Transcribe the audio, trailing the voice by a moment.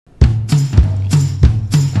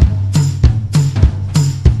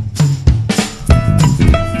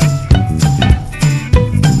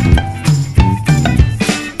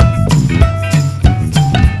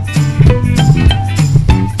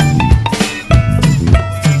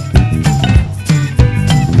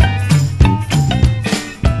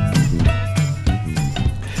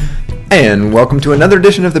and welcome to another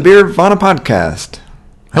edition of the Beervana podcast.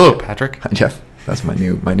 Hello, Patrick. Hi, Jeff. That's my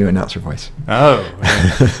new announcer voice. Oh,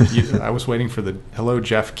 I was waiting for the hello,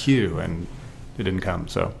 Jeff cue, and it didn't come.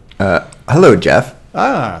 So, hello, Jeff.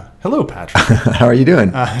 Hello, Patrick. How are you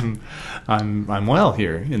doing? I'm well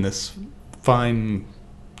here in this fine,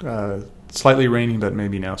 slightly rainy, but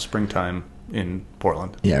maybe now springtime in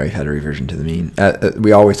Portland. Yeah, we've had a reversion to the mean.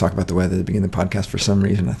 We always talk about the weather at the beginning of the podcast for some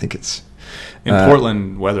reason. I think it's in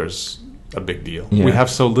Portland. Weather's a big deal. Yeah. We have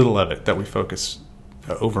so little of it that we focus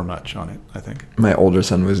over much on it, I think. My older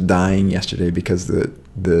son was dying yesterday because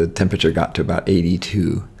the temperature got to about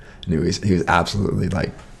 82, and he was absolutely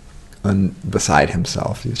like beside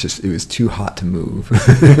himself. It was too hot to move.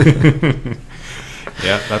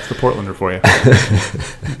 Yeah, that's the Portlander for you.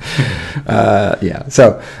 Yeah.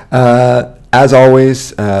 So, as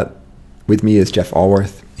always, with me is Jeff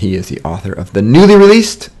Allworth. He is the author of the newly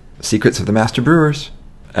released Secrets of the Master Brewers,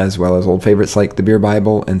 as well as old favorites like the Beer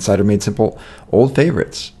Bible and Cider Made Simple. Old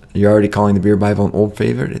favorites. You're already calling the Beer Bible an old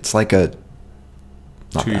favorite? It's like not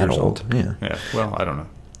 2 that years old. Yeah. Yeah. Well, I don't know.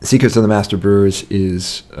 Secrets of the Master Brewers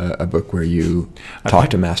is a book where you talk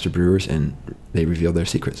to master brewers and they reveal their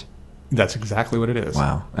secrets. That's exactly what it is.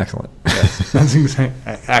 Wow, excellent. Yes, that's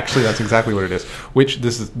exactly what it is.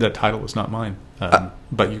 The title is not mine,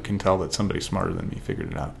 but you can tell that somebody smarter than me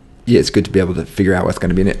figured it out. Yeah, it's good to be able to figure out what's going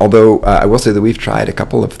to be in it. Although I will say that we've tried a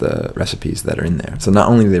couple of the recipes that are in there. So not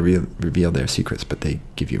only do they reveal their secrets, but they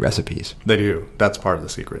give you recipes. They do. That's part of the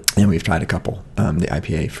secret. And we've tried a couple. The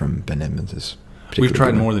IPA from Ben Edmonds is particularly We've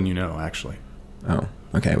tried good. more than you know, actually. Oh,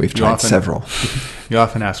 okay. We've tried several. You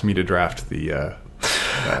often ask me to draft the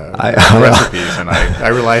recipes, and I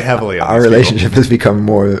rely heavily on our relationship has become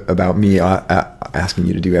more about me asking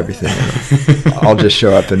you to do everything. I'll just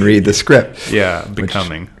show up and read the script. Yeah, which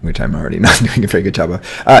I'm already not doing a very good job of.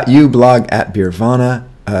 You blog at Beervana.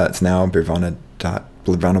 It's now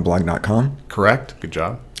beervana.blog.com. Correct. Good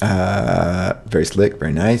job. Very slick,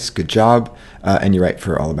 very nice. Good job. And you write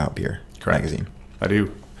for All About Beer Correct. magazine. I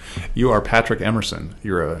do. You are Patrick Emerson.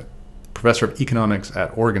 You're a professor of economics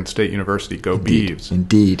at Oregon State University. Go Beavs.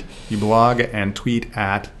 Indeed. You blog and tweet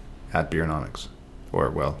at Beeronomics.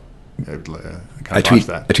 Or, well, I tweet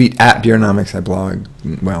at Beeronomics. I blog,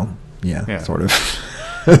 sort of.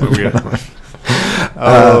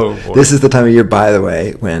 Boy. This is the time of year, by the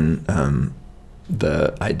way, when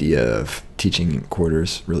the idea of teaching in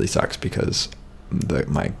quarters really sucks because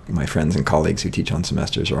my friends and colleagues who teach on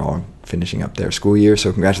semesters are all finishing up their school year.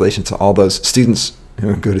 So congratulations to all those students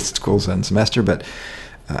who go to schools on semester, but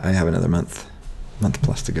I have another month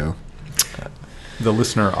plus to go. The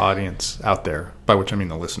listener audience out there, by which I mean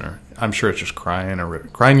the listener, I'm sure it's just crying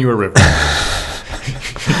you a river.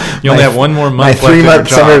 You only have one more month. My 3-month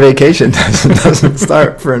summer vacation doesn't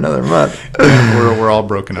start for another month. Yeah, we're all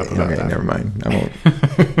broken up about that. Never mind. I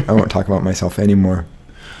won't talk about myself anymore.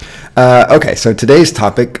 Okay, so today's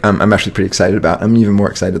topic I'm actually pretty excited about. I'm even more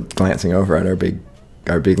excited glancing over at our big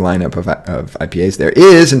lineup of IPAs. There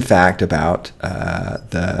is, in fact, about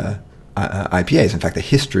the IPAs. In fact, the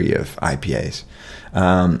history of IPAs.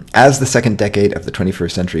 As the second decade of the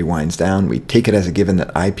 21st century winds down, we take it as a given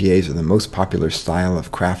that IPAs are the most popular style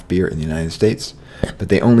of craft beer in the United States, but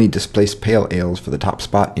they only displaced pale ales for the top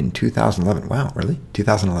spot in 2011. Wow, really?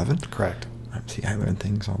 2011? Correct. See, I learn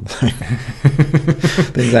things all the time.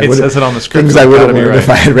 It says it on the script. Things I would have learned if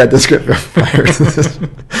I had read the script prior to this.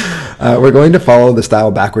 We're going to follow the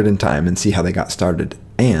style backward in time and see how they got started,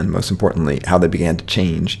 and most importantly, how they began to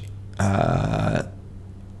change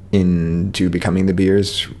into becoming the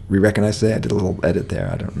beers we recognize today. I did a little edit there.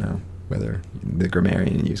 I don't know whether the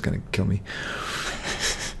grammarian in you is going to kill me.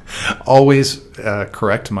 Always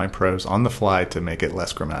correct my prose on the fly to make it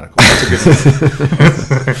less grammatical. That's a good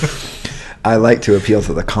thing. I like to appeal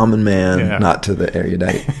to the common man, not to the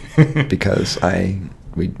erudite, because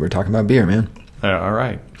we're talking about beer, man. All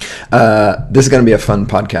right. This is going to be a fun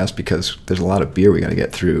podcast because there's a lot of beer we got to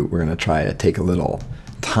get through. We're going to try to take a little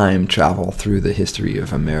time travel through the history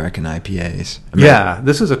of American IPAs. Yeah,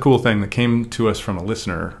 this is a cool thing that came to us from a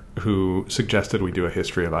listener who suggested we do a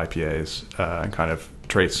history of IPAs and kind of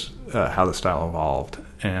trace how the style evolved.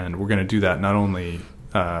 And we're going to do that not only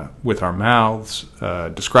with our mouths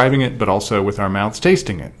describing it, but also with our mouths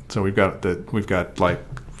tasting it. So we've got like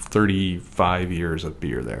 35 years of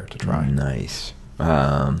beer there to try. Nice.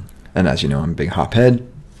 And as you know, I'm a big hophead.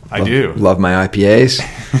 I do. Love my IPAs.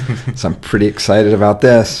 So I'm pretty excited about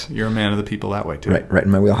this. You're a man of the people that way, too. Right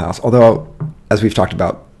in my wheelhouse. Although, as we've talked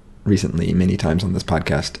about recently many times on this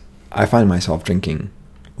podcast, I find myself drinking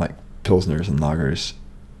like Pilsners and lagers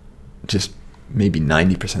just maybe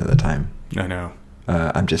 90% of the time. I know.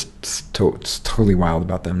 I'm just totally wild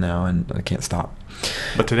about them now, and I can't stop.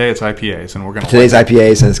 But today it's IPAs, and we're going to... Today's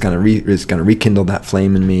IPAs, and it's gonna rekindle that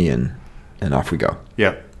flame in me, and off we go.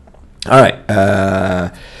 Yep. All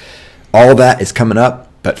right. All that is coming up,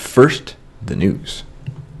 but first, the news.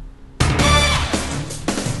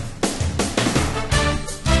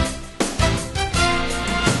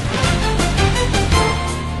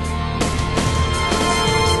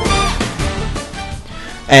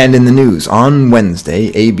 And in the news, on Wednesday,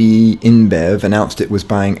 AB InBev announced it was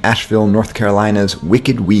buying Asheville, North Carolina's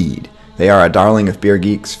Wicked Weed. They are a darling of beer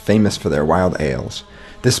geeks, famous for their wild ales.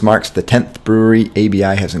 This marks the 10th brewery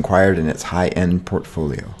ABI has acquired in its high-end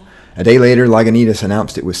portfolio. A day later, Lagunitas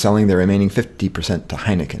announced it was selling the remaining 50% to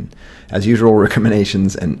Heineken. As usual,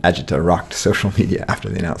 recriminations and agita rocked social media after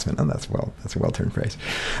the announcement. And that's a well-turned phrase.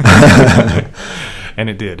 And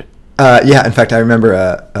it did. Yeah, in fact, I remember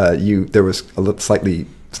there was a slightly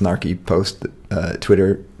snarky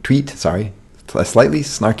a slightly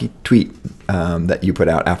snarky tweet that you put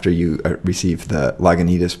out after you received the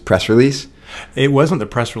Lagunitas press release. It wasn't the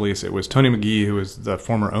press release. It was Tony McGee, who was the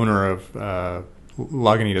former owner of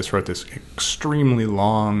Lagunitas, wrote this extremely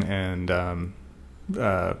long and,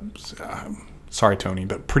 sorry, Tony,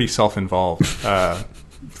 but pretty self-involved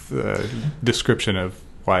description of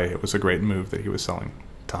why it was a great move that he was selling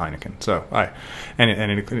to Heineken. So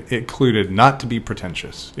it included not to be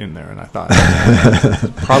pretentious in there, and I thought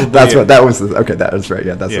probably that was right.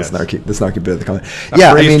 Yeah, that's yes. the snarky bit of the comment.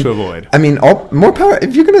 Phrase to avoid. I mean, more power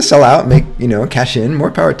if you're going to sell out, make cash in.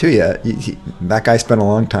 More power to you. That guy spent a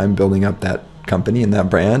long time building up that company and that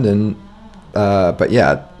brand, and but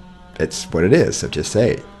yeah, it's what it is. So just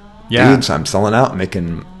say, dudes, I'm selling out,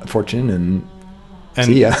 making a fortune, and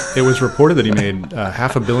see ya. It was reported that he made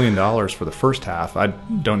 $500 million for the first half. I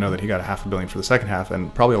don't know that he got $500 million for the second half,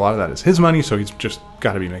 and probably a lot of that is his money, so he's just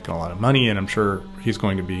got to be making a lot of money, and I'm sure he's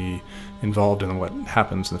going to be involved in what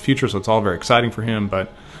happens in the future, so it's all very exciting for him,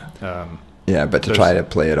 but... but to try to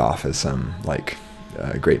play it off as some,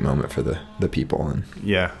 a great moment for the people. And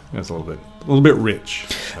yeah, it's a little bit rich.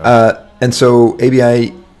 And so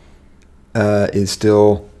ABI is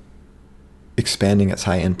still expanding its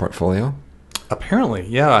high-end portfolio? Apparently,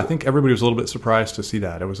 yeah. I think everybody was a little bit surprised to see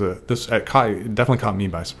that. It definitely caught me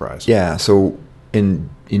by surprise. Yeah. So, in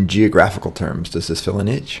geographical terms, does this fill a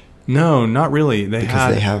niche? No, not really. They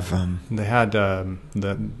had that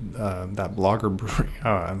blogger brewery.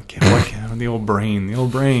 The old brain.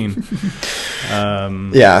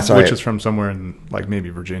 Yeah, sorry. Which is from somewhere in maybe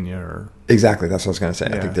Virginia or. Exactly, that's what I was going to say.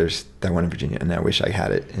 Yeah. I think there's that one in Virginia, and I wish I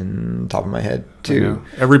had it in top of my head too.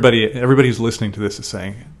 Everybody who's listening to this is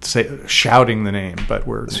shouting the name, but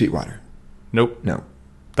we're Sweetwater. Nope. No.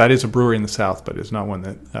 That is a brewery in the South, but it's not one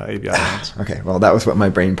that ABI owns. Okay, well, that was what my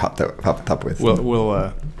brain popped up with.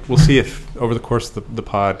 We'll see if over the course of the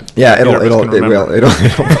pod. Yeah, it'll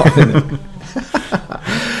pop in.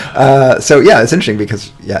 So yeah, it's interesting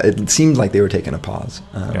because it seemed like they were taking a pause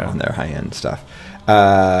on their high end stuff.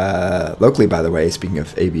 Locally, by the way, speaking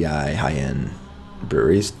of ABI high end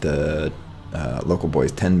breweries, the Local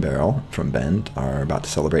Boys 10 Barrel from Bend are about to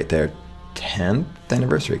celebrate their 10th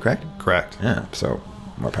anniversary. Correct. Yeah. So.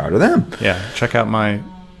 More power to them. Yeah, check out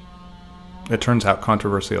it turns out,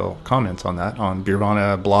 controversial comments on that on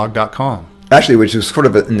beervanablog.com. Actually, which is sort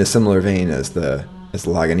of in a similar vein as the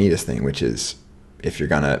Lagunitas thing, which is if you're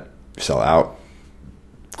going to sell out,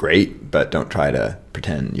 great, but don't try to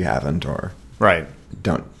pretend you haven't or... Right.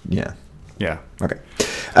 Don't, yeah. Yeah. Okay.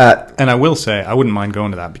 And I will say, I wouldn't mind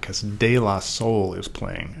going to that because De La Soul is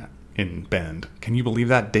playing in Bend. Can you believe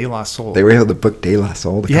that? De La Soul. They were able to book De La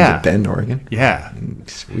Soul to come to Bend, Oregon? Yeah.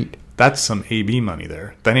 Sweet. That's some AB money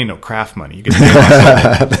there. That ain't no craft money. You get De La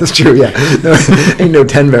Soul. That's true, yeah. No, ain't no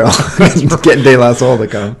 10 barrel. Getting De La Soul to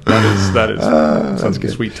come. That is some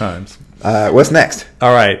good. Sweet times. What's next?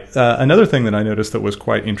 All right. Another thing that I noticed that was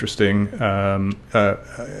quite interesting,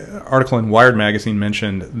 article in Wired Magazine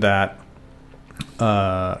mentioned that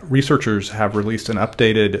researchers have released an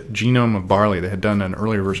updated genome of barley. They had done an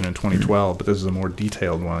earlier version in 2012, but this is a more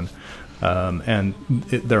detailed one. And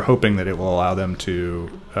they're hoping that it will allow them to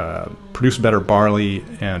produce better barley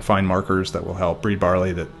and find markers that will help breed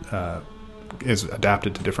barley that is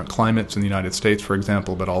adapted to different climates in the United States, for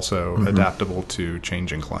example, but also adaptable to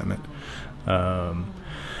changing climate.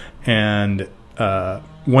 And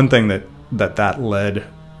one thing that led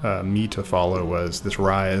me to follow was this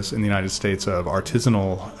rise in the United States of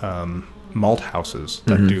artisanal malt houses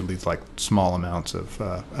that do these small amounts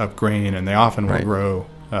of grain, and they often will grow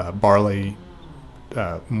barley,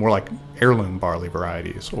 more like heirloom barley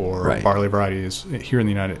varieties or barley varieties here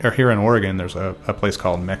in Oregon. There's a place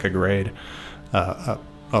called Mecca Grade,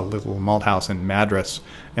 a little malt house in Madras,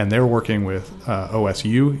 and they're working with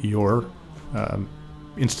OSU, your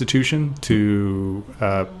institution, to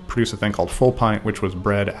produce a thing called Full Pint, which was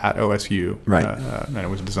bred at OSU. Right. And it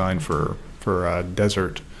was designed for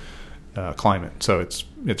desert climate, so it's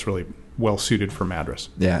really well suited for Madras.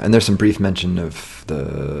 Yeah, and there's some brief mention of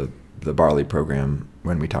the barley program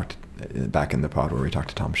when we talked back in the pod where we talked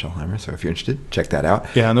to Tom Schellheimer. So if you're interested, check that out.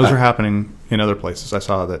 Yeah, and those are happening in other places. I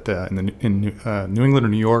saw that in New England or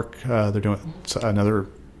New York, they're doing another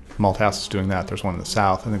malt house is doing that. There's one in the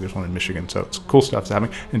South. I think there's one in Michigan. So it's cool stuff's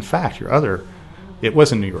happening. In fact, it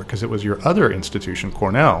was in New York because it was your other institution,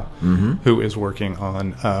 Cornell, who is working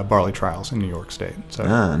on barley trials in New York State. So,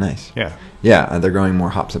 nice. Yeah. Yeah, they're growing more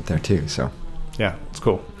hops up there too. So yeah, it's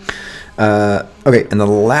cool. Okay, and the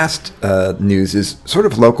last news is sort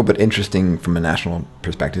of local but interesting from a national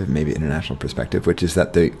perspective, maybe international perspective, which is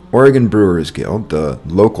that the Oregon Brewers Guild, the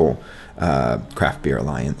local craft beer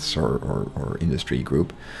alliance or industry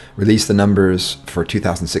group, released the numbers for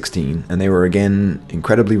 2016, and they were again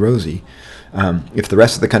incredibly rosy. If the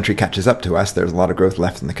rest of the country catches up to us, there's a lot of growth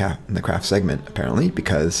left in the craft segment, apparently,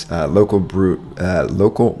 because local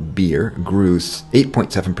beer grew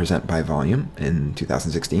 8.7% by volume in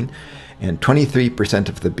 2016, and 23%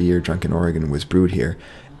 of the beer drunk in Oregon was brewed here.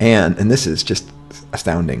 And this is just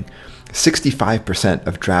astounding, 65%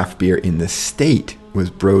 of draft beer in the state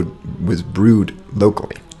was brewed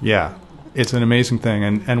locally. Yeah, it's an amazing thing,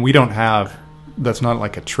 and we don't have. That's not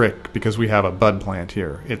like a trick because we have a bud plant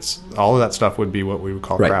here. It's all of that stuff would be what we would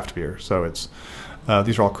call craft beer. So it's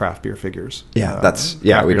these are all craft beer figures. Yeah,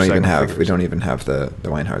 we don't even have the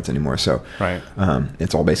Weinhardts anymore. So right.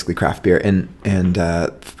 It's all basically craft beer. And a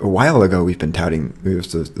while ago we've been touting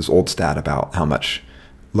this old stat about how much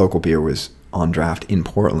local beer was on draft in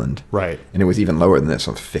Portland. Right. And it was even lower than this,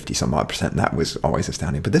 of 50 some odd percent. That was always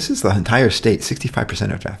astounding. But this is the entire state.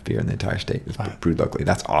 65% of draft beer in the entire state is brewed locally.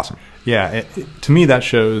 That's awesome. Yeah. To me, that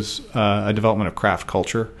shows a development of craft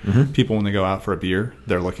culture. People, when they go out for a beer,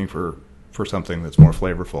 they're looking for something that's more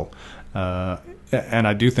flavorful. And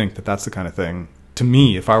I do think that that's the kind of thing, to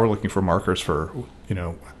me, if I were looking for markers for,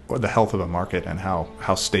 the health of a market and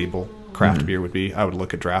how stable craft beer would be, I would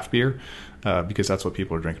look at draft beer. Because that's what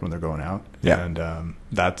people are drinking when they're going out, and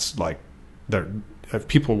that's like, if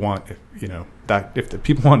people want, if the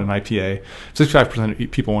people want an IPA, 65%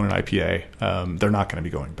 of people want an IPA, they're not going to be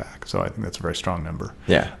going back. So I think that's a very strong number.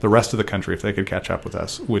 Yeah. The rest of the country, if they could catch up with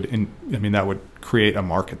us, that would create a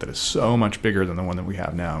market that is so much bigger than the one that we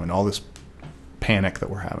have now, and all this panic that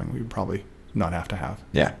we're having, we would probably not have to have.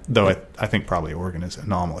 Yeah. Though I think probably Oregon is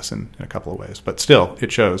anomalous in a couple of ways, but still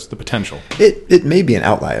it shows the potential. It may be an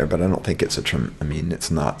outlier, but I don't think it's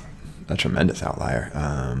it's not a tremendous outlier.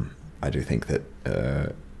 I do think that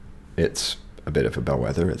it's a bit of a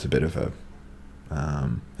bellwether. It's a bit of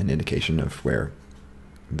an indication of where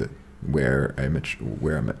a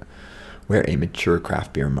mature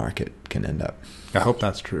craft beer market can end up. I hope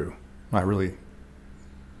that's true. It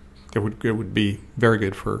would be very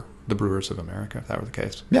good for the brewers of America if that were the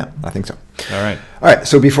case. Yeah, I think so. All right.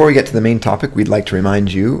 So before we get to the main topic, we'd like to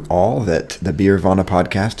remind you all that the Beer Vana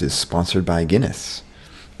podcast is sponsored by Guinness.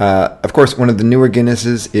 Of course, one of the newer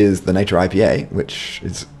Guinnesses is the Nitro IPA, which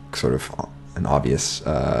is sort of an obvious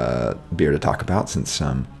beer to talk about since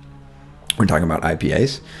we're talking about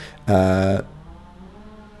IPAs.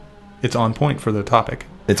 It's on point for the topic.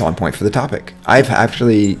 I've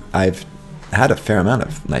had a fair amount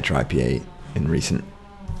of Nitro IPA in recent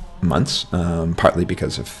months, partly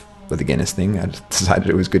because of the Guinness thing. I just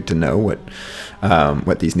decided it was good to know what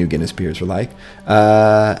these new Guinness beers were like,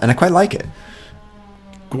 and I quite like it.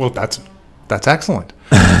 Well, that's excellent.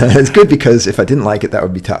 It's good because if I didn't like it, that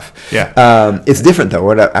would be tough. Yeah. It's different though.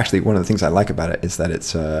 One of the things I like about it is that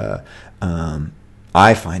it's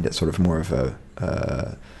I find it sort of more of a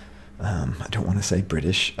I don't want to say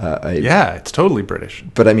British. It's totally British.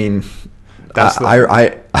 But I mean,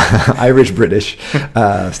 Irish British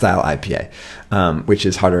style IPA, which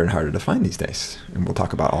is harder and harder to find these days. And we'll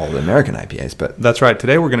talk about all the American IPAs. But that's right.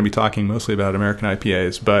 Today we're going to be talking mostly about American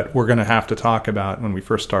IPAs, but we're going to have to talk about, when we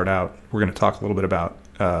first start out, we're going to talk a little bit about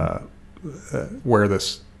where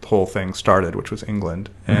this whole thing started, which was England.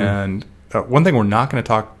 Mm-hmm. And one thing we're not going to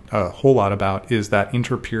talk a whole lot about is that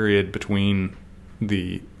interperiod between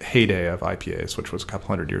the heyday of IPAs, which was a couple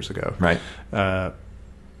hundred years ago. Right.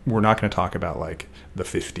 We're not going to talk about like the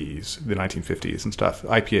 50s, the 1950s and stuff.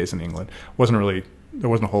 IPAs in England there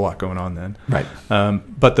wasn't a whole lot going on then. Right.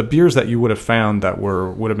 But the beers that you would have found that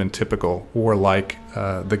would have been typical were like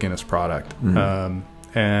the Guinness product. Mm-hmm.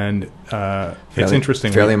 It's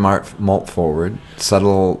interesting. Fairly malt forward,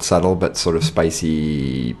 subtle but sort of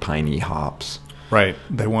spicy, piney hops. Right.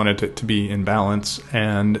 They wanted it to be in balance,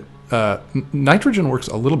 and nitrogen works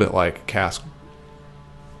a little bit like cask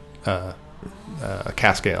ale.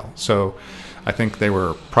 So I think they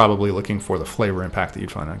were probably looking for the flavor impact that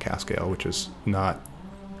you'd find on cask ale, which is not,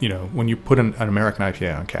 when you put an American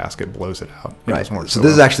IPA on cask, it blows it out. It right. So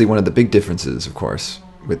this is actually one of the big differences, of course,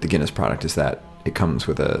 with the Guinness product, is that it comes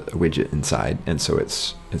with a widget inside, and so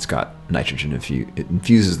it's got nitrogen. It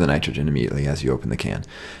infuses the nitrogen immediately as you open the can.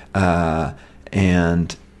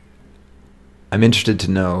 And I'm interested to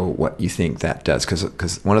know what you think that does,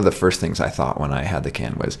 because one of the first things I thought when I had the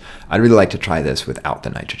can was, I'd really like to try this without the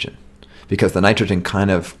nitrogen, because the nitrogen kind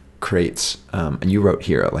of creates, and you wrote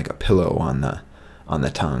here, like a pillow on the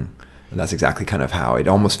tongue. And that's exactly kind of how it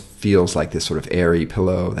almost feels like this sort of airy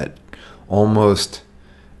pillow that almost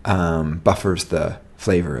buffers the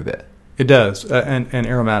flavor a bit. It does, and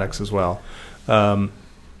aromatics as well.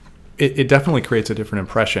 It definitely creates a different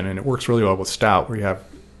impression, and it works really well with stout, where you have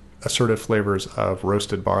assertive flavors of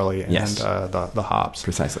roasted barley and yes. The hops.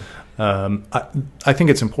 Precisely. I think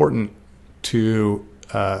it's important to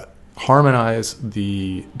harmonize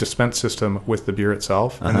the dispense system with the beer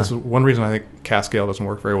itself. And this is one reason I think cask ale doesn't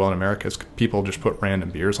work very well in America, is people just put random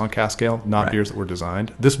beers on cask ale, not right. beers that were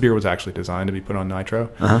designed. This beer was actually designed to be put on nitro.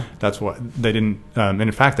 That's what they didn't, and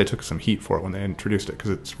in fact they took some heat for it when they introduced it, because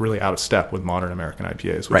it's really out of step with modern American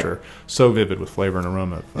IPAs, which right. are so vivid with flavor and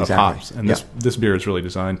aroma of exactly. hops. And this beer is really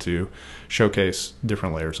designed to showcase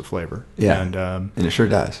different layers of flavor. Yeah, and it sure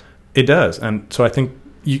does. It does. And so I think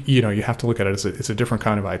you have to look at it as it's a different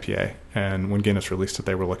kind of IPA. And when Guinness released it,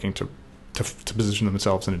 they were looking to position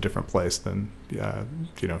themselves in a different place than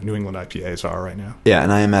New England IPAs are right now. Yeah,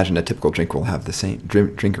 and I imagine a typical drinker will have the same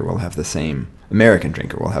American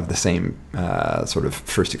drinker will have the same sort of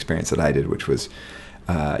first experience that I did, which was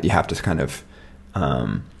you have to kind of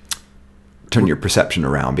turn your perception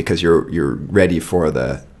around, because you're ready for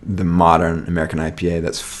the modern American IPA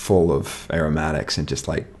that's full of aromatics and just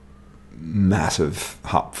like massive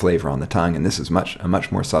hop flavor on the tongue, and this is a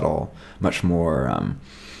much more subtle, much more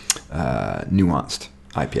nuanced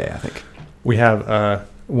IPA, I think. We have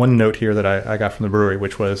one note here that I got from the brewery,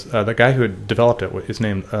 which was the guy who had developed it is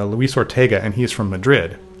named Luis Ortega, and he's from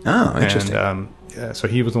Madrid. Oh, interesting. And so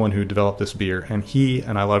he was the one who developed this beer, and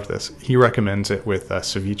I love this, he recommends it with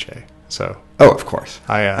ceviche. So, of course.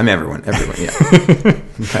 I'm everyone, yeah.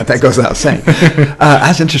 That goes without saying.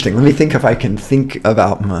 That's interesting. Let me think if I can think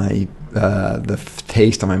about my the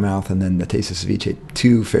taste on my mouth and then the taste of ceviche,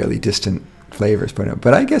 two fairly distant flavors.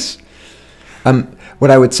 But I guess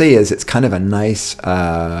what I would say is it's kind of a nice,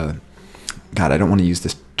 God, I don't want to use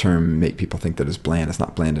this term, make people think that it's bland. It's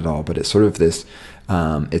not bland at all, but it's sort of this,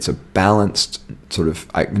 it's a balanced, sort of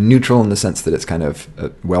neutral in the sense that it's kind of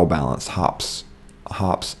well-balanced hops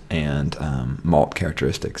and malt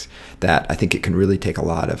characteristics that I think it can really take a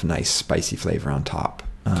lot of nice spicy flavor on top.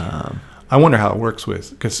 I wonder how it works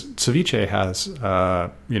because ceviche has,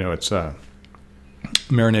 it's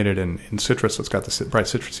marinated in citrus, so it's got the bright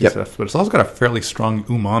citrusy stuff, but it's also got a fairly strong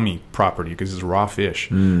umami property because it's raw fish.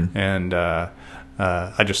 And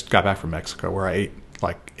I just got back from Mexico where I ate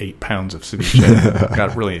like 8 pounds of ceviche.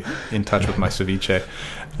 Got really in touch with my ceviche.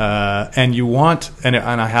 And you want, and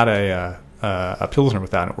I had a Pilsner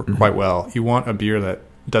with that, and it worked quite well. You want a beer that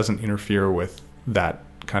doesn't interfere with that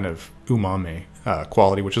kind of umami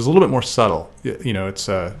quality, which is a little bit more subtle. It's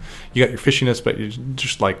you got your fishiness, but it's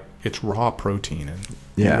just like it's raw protein, and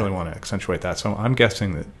you really want to accentuate that. So I'm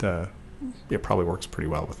guessing that it probably works pretty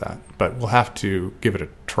well with that. But we'll have to give it a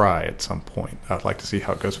try at some point. I'd like to see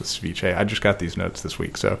how it goes with ceviche. I just got these notes this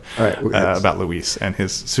week, so about Luis and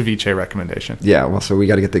his ceviche recommendation. Yeah, well, so we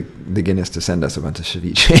got to get the Guinness to send us a bunch of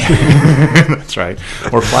ceviche. That's right.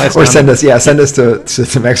 Or fly us or send us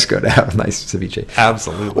to Mexico to have nice ceviche.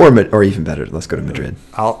 Absolutely. Or even better, let's go to Madrid.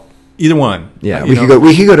 Either one. Yeah, we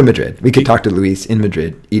could go to Madrid. We could talk to Luis in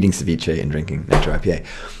Madrid, eating ceviche and drinking Nitro IPA.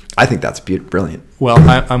 I think that's brilliant. Well,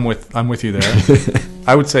 I'm with you there.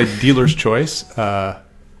 I would say dealer's choice.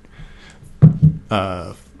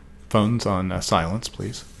 Phones on silence,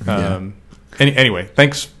 please. Anyway,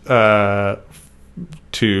 thanks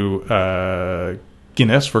to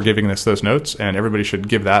Guinness for giving us those notes, and everybody should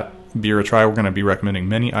give that beer a try. We're going to be recommending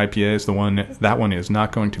many IPAs. That one is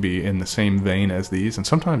not going to be in the same vein as these, and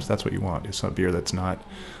sometimes that's what you want, is a beer that's not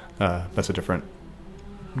that's a different.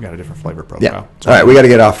 Got a different flavor profile. Yeah. All right, we got to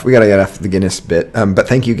get off the Guinness bit. But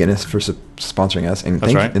thank you, Guinness, for sponsoring us, and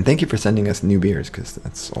thank you for sending us new beers, because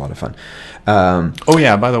that's a lot of fun. Oh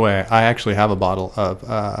yeah, by the way, I actually have a bottle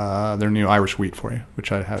of their new Irish wheat for you,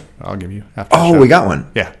 which I'll give you after. Oh, we got one.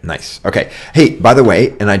 Yeah. Nice. Okay. Hey, by the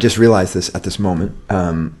way, and I just realized this at this moment,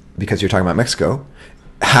 because you're talking about Mexico.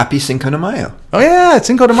 Happy Cinco de Mayo. Oh yeah, it's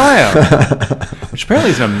Cinco de Mayo, which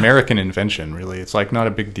apparently is an American invention. Really, it's like not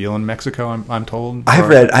a big deal in Mexico. I'm told. I've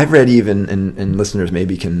read even, and listeners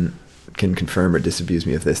maybe can confirm or disabuse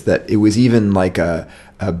me of this, that it was even like a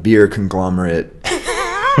beer conglomerate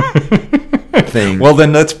thing. Well,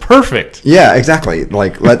 then that's perfect. Yeah, exactly.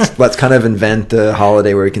 Like let's kind of invent a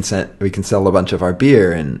holiday where we can sell a bunch of our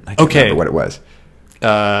beer, and I can't remember what it was.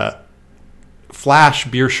 Flash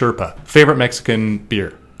Beer Sherpa, favorite Mexican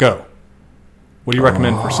beer. Go. What do you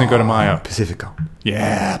recommend for Cinco de Mayo? Pacifico.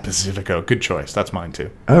 Yeah, Pacifico. Good choice. That's mine too.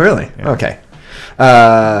 Oh, really? Yeah. Okay.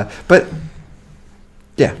 But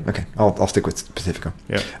yeah, okay. I'll stick with Pacifico.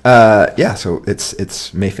 Yeah. Yeah. So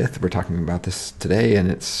it's May 5th. We're talking about this today, and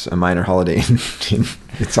it's a minor holiday.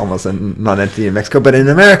 It's almost a non-entity in Mexico, but in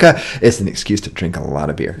America, it's an excuse to drink a lot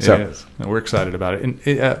of beer. So it is. And we're excited about it. And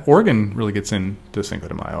Oregon really gets into Cinco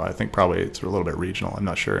de Mayo. I think probably it's a little bit regional. I'm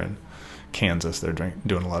not sure. In Kansas, they're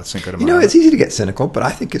doing a lot of Cinco de Mayo. You know, it's easy to get cynical, but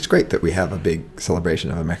I think it's great that we have a big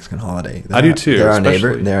celebration of a Mexican holiday. I do too. They're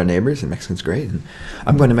our neighbors, and Mexico's great. And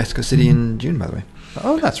I'm going to Mexico City in June, by the way.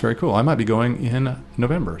 Oh, that's very cool. I might be going in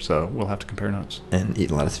November, so we'll have to compare notes. And eat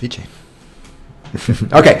a lot of ceviche.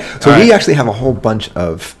 Okay, so we actually have a whole bunch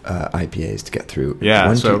of IPAs to get through.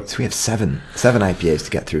 Yeah, so we have seven IPAs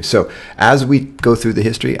to get through. So as we go through the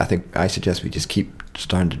history, I suggest we just keep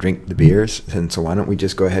starting to drink the beers. And so why don't we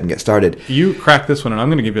just go ahead and get started? You crack this one, and I'm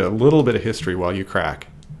going to give you a little bit of history while you crack.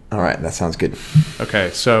 All right, that sounds good. Okay,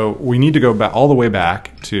 so we need to go back all the way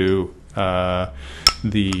back to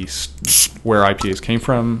where IPAs came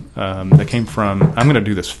from. They came from. I'm going to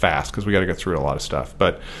do this fast because we got to get through a lot of stuff.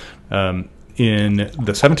 But in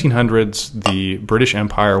the 1700s, the British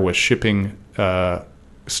Empire was shipping,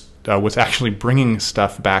 was actually bringing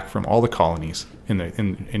stuff back from all the colonies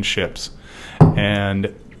in ships,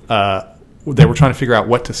 and they were trying to figure out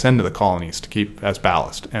what to send to the colonies to keep as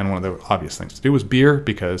ballast. And one of the obvious things to do was beer,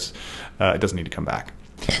 because it doesn't need to come back.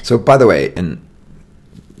 So, by the way, and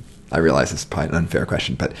I realize this is probably an unfair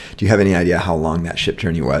question, but do you have any idea how long that ship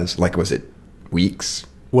journey was? Like, was it weeks?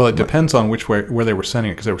 Well, it depends on where they were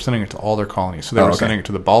sending it, because they were sending it to all their colonies. So they were sending it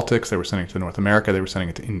to the Baltics, they were sending it to North America, they were sending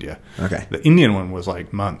it to India. Okay. The Indian one was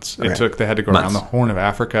like months. Okay. They had to go around the Horn of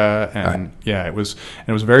Africa, and it was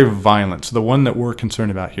very violent. So the one that we're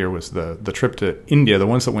concerned about here was the trip to India. The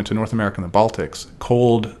ones that went to North America and the Baltics,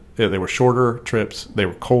 cold. They were shorter trips. They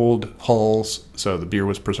were cold hulls, so the beer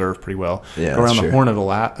was preserved pretty well. Yeah, around the Horn of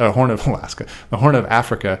Alaska, the Horn of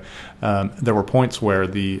Africa, there were points where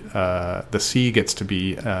the sea gets to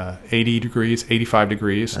be 80 degrees, 85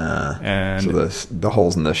 degrees, and so the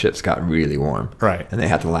holes in the ships got really warm, right? And they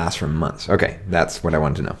had to last for months. Okay, that's what I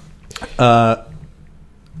wanted to know.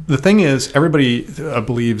 The thing is, everybody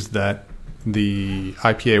believes that the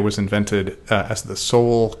IPA was invented as the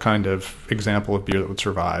sole kind of example of beer that would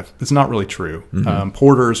survive. It's not really true. Mm-hmm.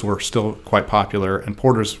 Porters were still quite popular, and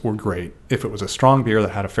porters were great. If it was a strong beer that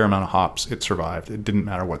had a fair amount of hops, it survived. It didn't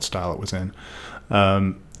matter what style it was in.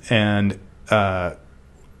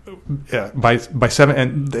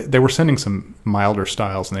 They were sending some milder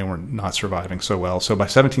styles, and they were not surviving so well. So by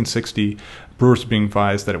 1760, brewers were being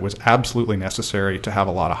advised that it was absolutely necessary to have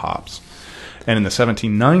a lot of hops. And in the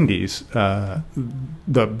 1790s,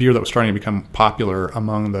 the beer that was starting to become popular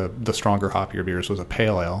among the stronger, hoppier beers was a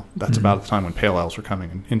pale ale. That's about the time when pale ales were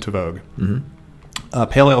coming into vogue. Mm-hmm.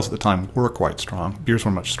 Pale ales at the time were quite strong. Beers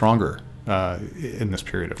were much stronger in this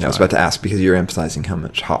period of time. I was about to ask, because you're emphasizing how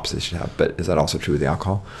much hops they should have, but is that also true with the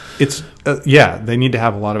alcohol? It's they need to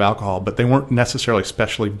have a lot of alcohol, but they weren't necessarily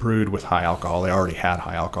specially brewed with high alcohol. They already had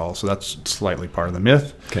high alcohol, so that's slightly part of the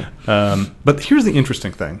myth. Okay. But here's the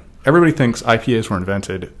interesting thing. Everybody thinks IPAs were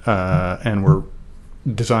invented and were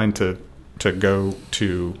designed to go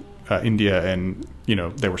to India, and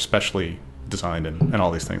they were specially designed and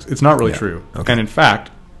all these things. It's not really true. Okay. And in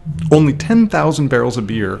fact, only 10,000 barrels of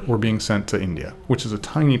beer were being sent to India, which is a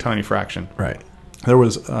tiny, tiny fraction. Right. There were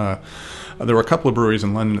a couple of breweries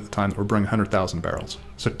in London at the time that were brewing 100,000 barrels.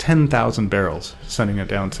 So 10,000 barrels, sending it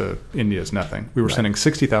down to India is nothing. We were sending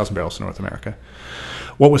 60,000 barrels to North America.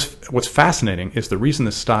 What's fascinating is the reason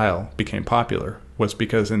this style became popular was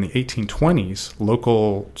because in the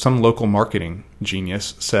 1820s, some local marketing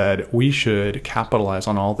genius said we should capitalize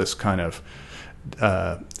on all this kind of.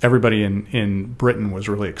 Everybody in Britain was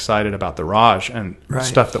really excited about the Raj, and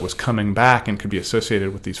stuff that was coming back and could be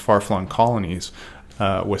associated with these far-flung colonies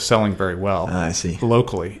was selling very well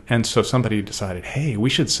locally. And so somebody decided, hey,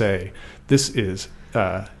 we should say this is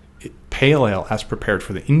pale ale as prepared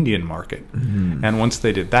for the Indian market. Mm-hmm. And once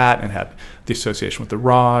they did that and had the association with the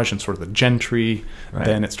Raj and sort of the gentry,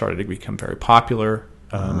 then it started to become very popular.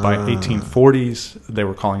 By 1840s, they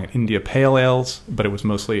were calling it India Pale Ales, but it was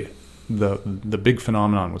mostly the big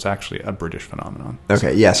phenomenon was actually a British phenomenon.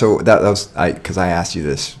 Okay, yeah. So that was because I asked you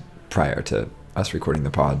this prior to us recording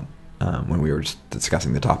the pod when we were just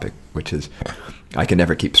discussing the topic, which is I can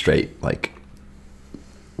never keep straight like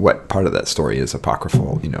what part of that story is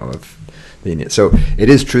apocryphal, of the Indian. So it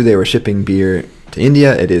is true they were shipping beer to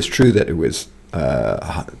India. It is true that it was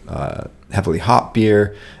heavily hop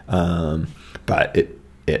beer, but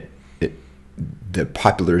the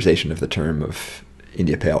popularization of the term of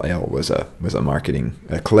India Pale Ale was a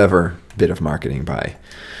clever bit of marketing by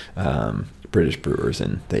British brewers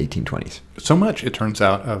in the 1820s. So much, it turns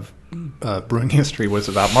out, of brewing history was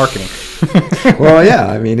about marketing. Well, yeah.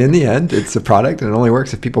 I mean, in the end, it's a product, and it only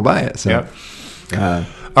works if people buy it. So, yep. All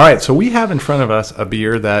right. So we have in front of us a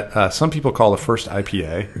beer that some people call the first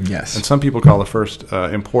IPA. Yes. And some people call the first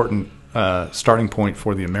important starting point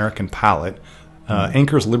for the American palate.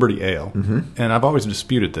 Anchor's Liberty Ale. Mm-hmm. And I've always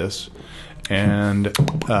disputed this. And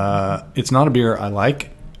it's not a beer I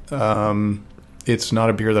like. It's not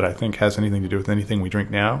a beer that I think has anything to do with anything we drink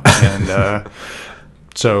now. And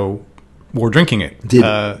so we're drinking it. Did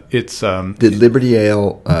Liberty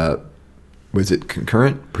Ale, was it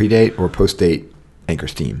concurrent, predate, or postdate Anchor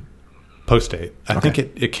Steam? Postdate. I think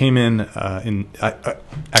it came in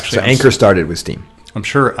actually. So Anchor started with Steam. I'm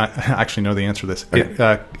sure I actually know the answer to this.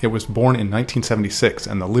 Okay. It was born in 1976,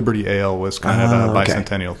 and the Liberty Ale was kind of a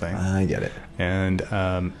bicentennial thing. I get it. And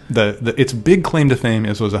its big claim to fame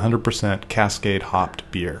was 100% Cascade hopped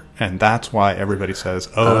beer, and that's why everybody says,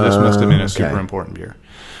 "Oh, this must have been a super important beer."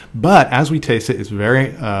 But as we taste it, it's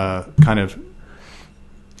very kind of.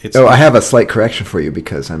 I have a slight correction for you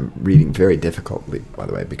because I'm reading very difficultly, by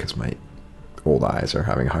the way, because my old eyes are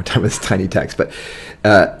having a hard time with this tiny text. But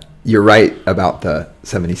you're right about the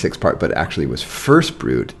 76 part, but it actually was first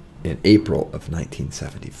brewed in April of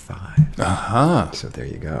 1975. Uh-huh. So there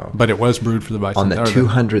you go. But it was brewed for the bicentennial. On the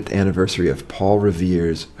 200th anniversary of Paul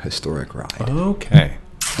Revere's historic ride. Okay.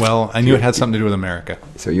 Well, I knew it had something to do with America.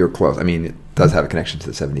 So you're close. I mean, it does have a connection to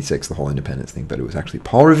the 76, the whole independence thing, but it was actually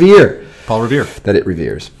Paul Revere. Paul Revere. That it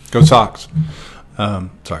reveres. Go Sox.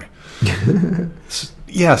 Sorry.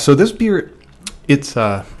 Yeah, so this beer, it's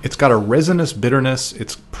got a resinous bitterness.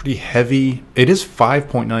 It's pretty heavy. It is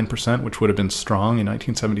 5.9%, which would have been strong in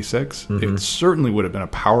 1976. Mm-hmm. It certainly would have been a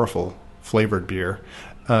powerful flavored beer.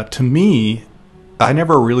 To me, I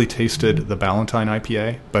never really tasted the Ballantine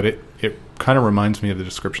IPA, but it kind of reminds me of the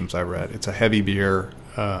descriptions I read. It's a heavy beer.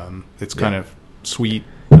 It's kind of sweet.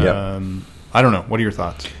 I don't know. What are your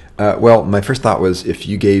thoughts? Well, my first thought was if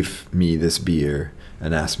you gave me this beer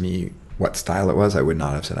and asked me what style it was, I would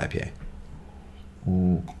not have said IPA.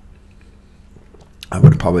 I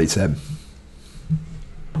would have probably said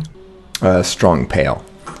strong pale.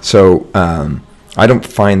 So I don't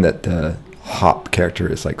find that the hop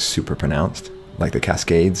character is like super pronounced. Like the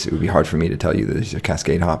Cascades, it would be hard for me to tell you that these are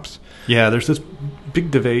Cascade hops. Yeah, there's this big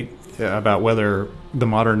debate about whether the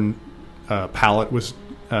modern palate was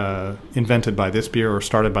invented by this beer or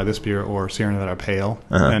started by this beer or Sierra Nevada Pale.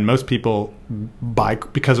 Uh-huh. And most people,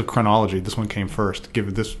 because of chronology, this one came first,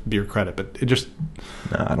 give this beer credit. But it just...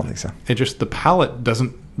 No, I don't think so. The palate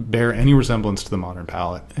doesn't bear any resemblance to the modern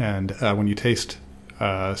palate. And when you taste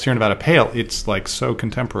Sierra Nevada Pale, it's like so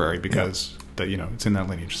contemporary because... that it's in that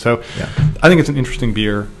lineage. So I think it's an interesting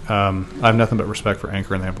beer. I have nothing but respect for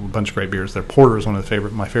Anchor, and they have a bunch of great beers. Their porter is one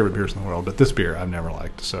of my favorite beers in the world, but this beer I've never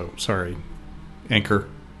liked. So sorry, Anchor.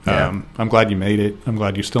 I'm glad you made it. I'm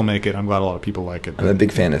glad you still make it. I'm glad a lot of people like it. I'm a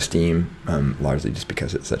big fan of Steam, largely just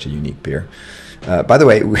because it's such a unique beer. By the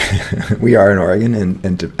way, we are in Oregon,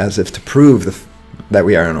 and as if to prove that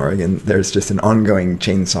we are in Oregon, there's just an ongoing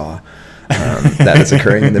chainsaw that is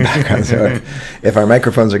occurring in the background. So if our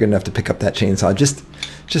microphones are good enough to pick up that chainsaw,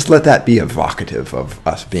 just let that be evocative of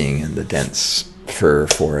us being in the dense fir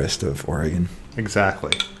forest of Oregon.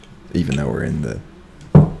 Exactly. Even though we're in the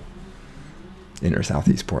inner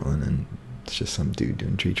southeast Portland, and it's just some dude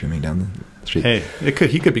doing tree trimming down the street. Hey,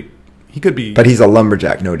 he could be. But he's a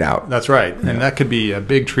lumberjack, no doubt. That's right, and that could be a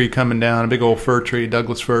big tree coming down, a big old fir tree,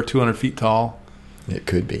 Douglas fir, 200 feet tall. It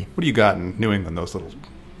could be. What do you got in New England? Those little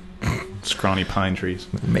scrawny pine trees,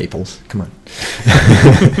 maples. Come on.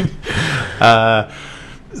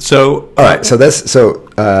 So all right. So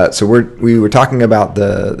we were talking about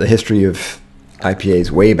the history of IPAs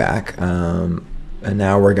way back, and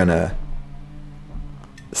now we're gonna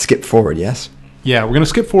skip forward. Yes. Yeah, we're gonna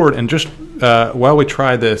skip forward and just while we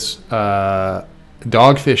try this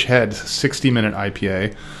Dogfish Head's 60-minute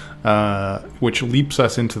IPA, which leaps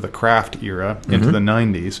us into the craft era, into the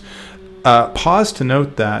 90s. Pause to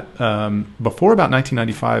note that before about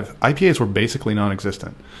 1995, IPAs were basically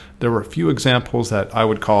non-existent. There were a few examples that I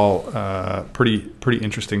would call pretty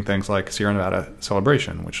interesting things, like Sierra Nevada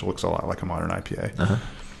Celebration, which looks a lot like a modern IPA. Uh-huh.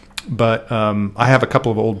 But I have a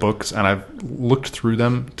couple of old books, and I've looked through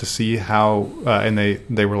them to see how, and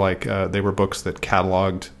they were like they were books that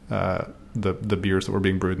cataloged the beers that were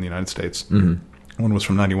being brewed in the United States. Mm-hmm. One was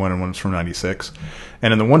from 91 and one was from 96.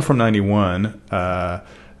 And in the one from 91,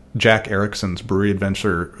 Jack Erickson's Brewery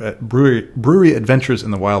Adventures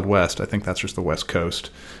in the Wild West, I think that's just the West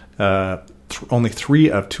Coast, only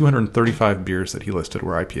 3 of 235 beers that he listed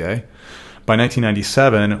were IPA. By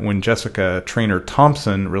 1997, when Jessica Traynor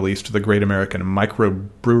Thompson released the Great American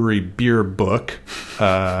Microbrewery Beer Book,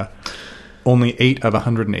 only 8 of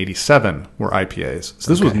 187 were IPAs.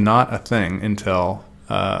 So this was not a thing until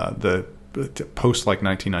the post like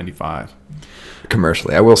 1995.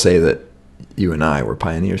 Commercially, I will say that you and I were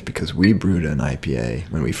pioneers because we brewed an IPA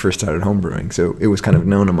when we first started homebrewing. So it was kind of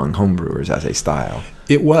known among homebrewers as a style.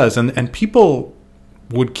 It was, and people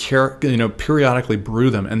would periodically brew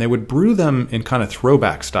them, and they would brew them in kind of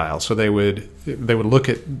throwback style. So they would look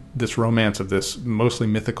at this romance of this mostly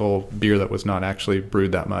mythical beer that was not actually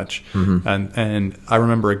brewed that much. Mm-hmm. And I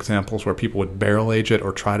remember examples where people would barrel age it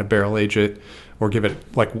or try to barrel age it or give it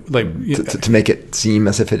to make it seem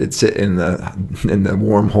as if it had sit in the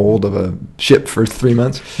warm hold of a ship for 3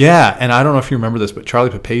 months. Yeah, and I don't know if you remember this, but Charlie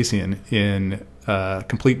Papazian in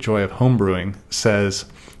Complete Joy of Homebrewing says,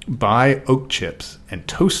 buy oak chips and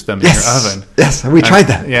toast them in your oven. Yes, we tried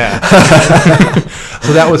that. Yeah.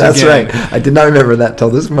 So That's right. I did not remember that till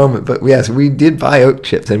this moment, but yes, we did buy oak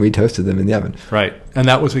chips and we toasted them in the oven. Right. And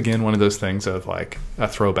that was, again, one of those things of like a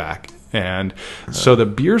throwback. And so the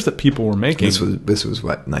beers that people were making... This was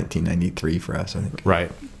what, 1993 for us, I think.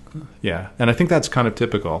 Right. Yeah. And I think that's kind of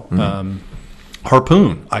typical. Mm-hmm.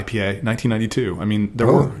 Harpoon IPA, 1992. I mean, there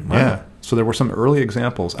were... Wow. Yeah. So there were some early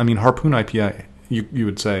examples. I mean, Harpoon IPA... You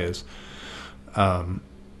would say is,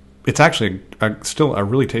 it's actually still a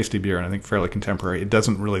really tasty beer, and I think fairly contemporary. It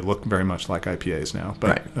doesn't really look very much like IPAs now,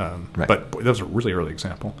 but right. But that was a really early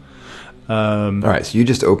example. All right, so you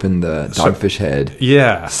just opened the Dogfish Head,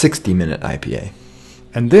 60-minute IPA,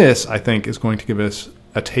 and this I think is going to give us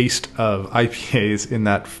a taste of IPAs in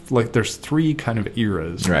that like there's 3 kind of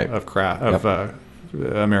eras of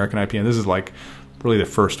American IPA, and this is like really the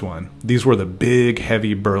first one. These were the big,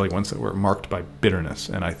 heavy, burly ones that were marked by bitterness,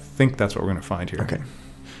 and I think that's what we're going to find here. Okay.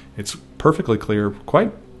 It's perfectly clear,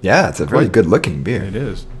 it's a really good-looking beer. It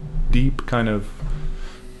is. Deep, kind of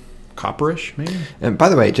copperish, maybe? And by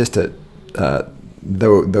the way, just to,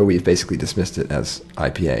 though we've basically dismissed it as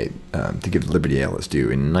IPA, to give Liberty Ale its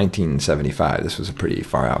due, in 1975, this was a pretty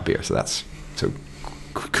far-out beer, so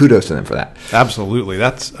kudos to them for that. Absolutely.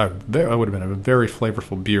 That would have been a very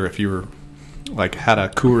flavorful beer if you were like had a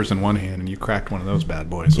Coors in one hand and you cracked one of those bad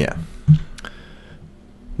boys. Yeah.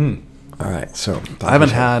 All right. So I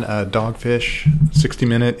haven't had a Dogfish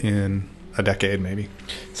 60-minute in a decade, maybe.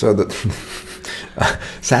 So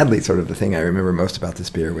sadly, sort of the thing I remember most about this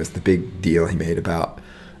beer was the big deal he made about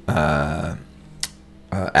adding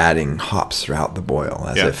hops throughout the boil,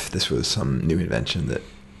 as if this was some new invention that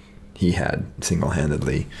he had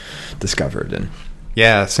single-handedly discovered. And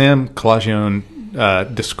Sam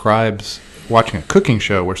Calagione describes watching a cooking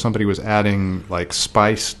show where somebody was adding like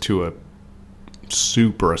spice to a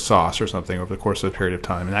soup or a sauce or something over the course of a period of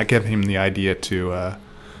time, and that gave him the idea to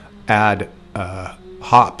add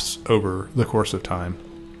hops over the course of time.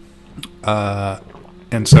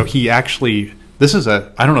 And so he actually, I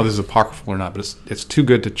don't know if this is apocryphal or not, but it's too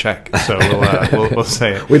good to check, so we'll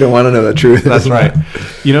say it. We don't want to know the truth. That's right.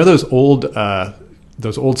 You know those old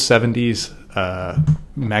 70s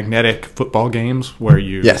magnetic football games where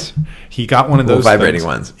he got one of those vibrating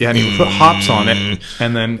ones. Yeah, and he would put hops on it,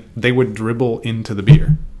 and then they would dribble into the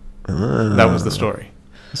beer. That was the story.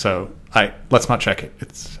 So let's not check it.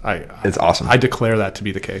 It's awesome. I declare that to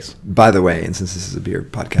be the case. By the way, and since this is a beer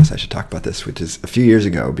podcast, I should talk about this, which is a few years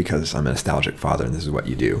ago, because I'm a nostalgic father and this is what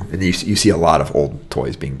you do. And you see a lot of old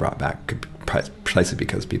toys being brought back precisely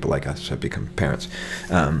because people like us have become parents.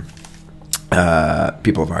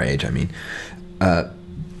 People of our age, I mean.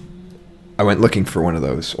 I went looking for one of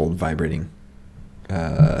those old vibrating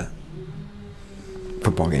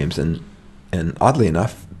football games, and oddly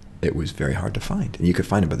enough, it was very hard to find. And you could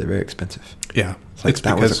find them, but they're very expensive. Yeah.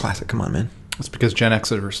 That was a classic. Come on, man. It's because Gen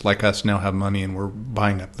Xers like us now have money, and we're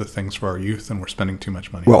buying up the things for our youth, and we're spending too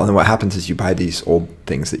much money. Well, and then what happens is you buy these old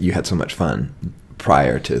things that you had so much fun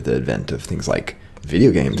prior to the advent of things like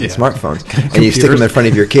video games and Yeah. smartphones, and you stick them in front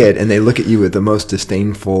of your kid, and they look at you with the most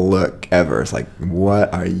disdainful look ever. It's like,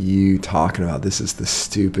 what are you talking about? This is the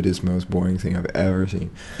stupidest, most boring thing I've ever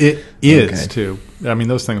seen. It is Okay. too. I mean,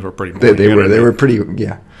 those things were pretty boring. They were pretty,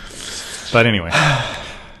 yeah. But anyway,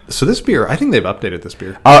 so this beer, I think they've updated this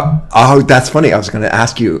beer. Oh, that's funny. I was going to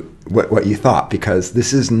ask you what you thought, because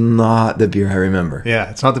this is not the beer I remember. Yeah,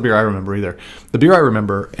 it's not the beer I remember either. The beer I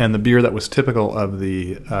remember, and the beer that was typical of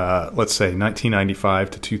the, let's say,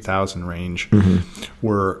 1995 to 2000 range,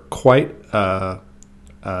 were quite,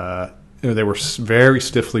 they were very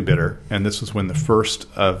stiffly bitter, and this was when the first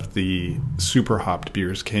of the super hopped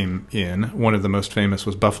beers came in. One of the most famous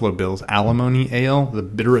was Buffalo Bill's Alimony Ale, the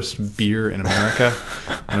bitterest beer in America.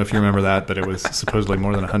 I don't know if you remember that, but it was supposedly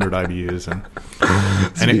more than 100 IBUs.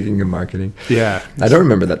 Speaking of marketing. Yeah. I don't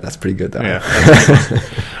remember that. That's pretty good, though. Yeah.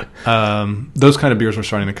 Those kind of beers were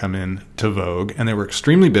starting to come in to vogue, and they were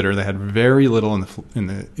extremely bitter. They had very little in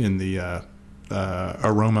the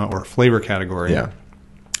aroma or flavor category. Yeah.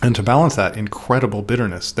 And to balance that incredible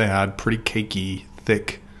bitterness, they had pretty cakey,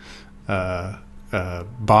 thick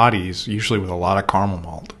bodies, usually with a lot of caramel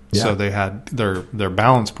malt. Yeah. So they had their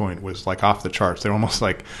balance point was like off the charts. They're almost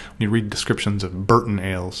like when you read descriptions of Burton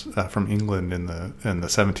ales from England in the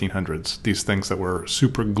 1700s. These things that were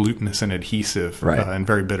super glutinous and adhesive, right, and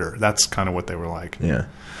very bitter. That's kind of what they were like. Yeah.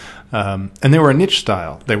 And they were a niche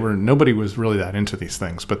style. Nobody was really that into these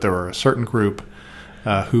things, but there were a certain group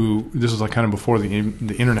who, this was like kind of before the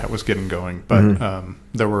internet was getting going, but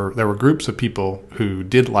there were groups of people who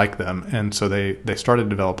did like them, and so they started to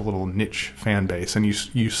develop a little niche fan base, and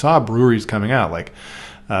you saw breweries coming out like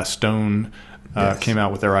Stone. Yes. Came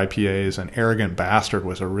out with their IPAs, and Arrogant Bastard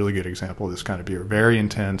was a really good example of this kind of beer. Very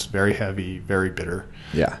intense, very heavy, very bitter.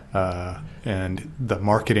 Yeah. And the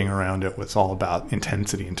marketing around it was all about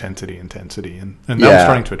intensity, and that was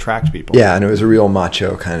starting to attract people. Yeah, and it was a real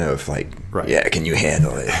macho kind of like, Right. yeah, can you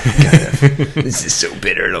handle it? Kind of, this is so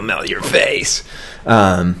bitter, it'll melt your face.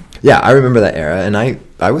 Yeah, I remember that era, and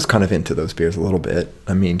I was kind of into those beers a little bit.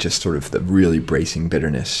 I mean, just sort of the really bracing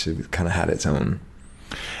bitterness. It kind of had its own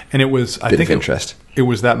And it was, I bit think, of interest. It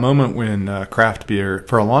was that moment when craft beer,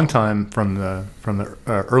 for a long time, from the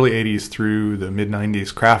early '80s through the mid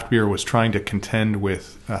 '90s, craft beer was trying to contend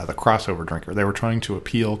with the crossover drinker. They were trying to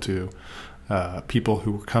appeal to people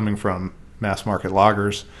who were coming from mass market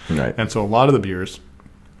lagers, Right. and so a lot of the beers,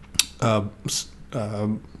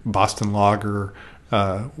 Boston Lager,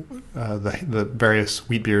 the various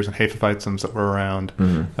wheat beers and Hefeweizens that were around.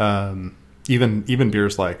 Even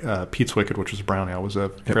beers like Pete's Wicked, which was a brown ale, was a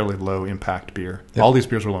fairly low impact beer. Yep. All these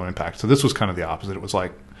beers were low impact. So this was kind of the opposite. It was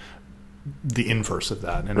like the inverse of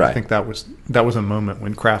that. And Right. I think that was a moment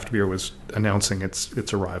when craft beer was announcing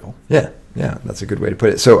its arrival. Yeah, that's a good way to put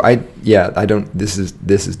it. So this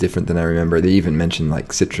is different than I remember. They even mentioned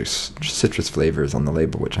like citrus flavors on the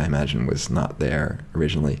label, which I imagine was not there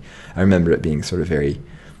originally. I remember it being sort of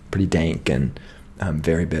pretty dank and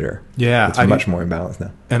very bitter. Yeah, it's much more imbalanced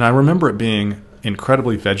now. And I remember it being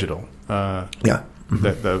incredibly vegetal. Yeah.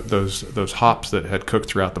 That those hops that had cooked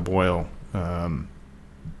throughout the boil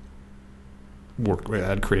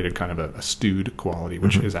had created kind of a stewed quality,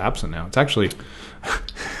 which is absent now. It's actually,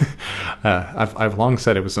 I've long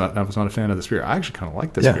said I was not a fan of this beer. I actually kind of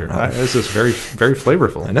like this beer. It's just very, very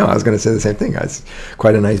flavorful. I know. I was going to say the same thing. It's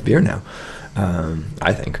quite a nice beer now,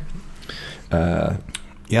 I think.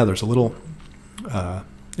 Yeah, there's a little.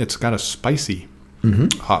 It's got a spicy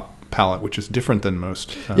hop palate, which is different than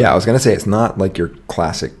most. Yeah, I was going to say it's not like your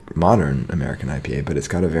classic modern American IPA, but it's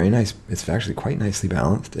got a very nice. It's actually quite nicely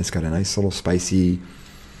balanced. It's got a nice little spicy.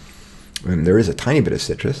 And there is a tiny bit of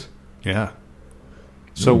citrus. Yeah.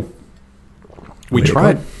 So we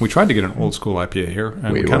tried to get an old school IPA here,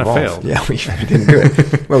 and we kind of failed. Yeah, we didn't do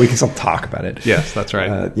it. Well, we can still talk about it. Yes, that's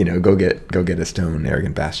right. Go get a Stone.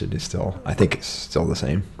 Arrogant Bastard is still. I think it's still the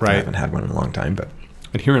same. Right. I haven't had one in a long time, but.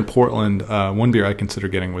 And here in Portland, one beer I consider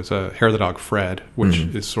getting was Hair of the Dog Fred, which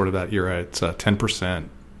is sort of that era. It's 10%,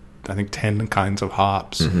 I think 10 kinds of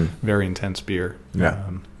hops, very intense beer. Yeah.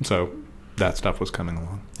 So that stuff was coming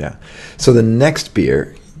along. Yeah. So the next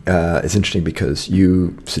beer is interesting because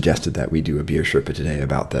you suggested that we do a beer Sherpa today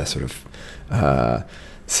about the sort of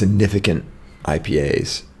significant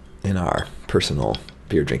IPAs in our personal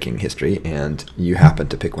beer drinking history, and you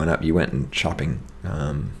happened to pick one up. You went and shopping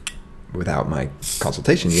without my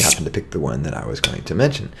consultation. You happened to pick the one that I was going to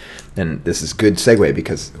mention. And this is good segue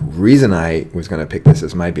because the reason I was going to pick this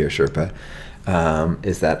as my beer Sherpa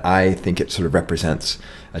is that I think it sort of represents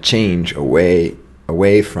a change away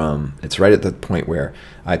from, it's right at the point where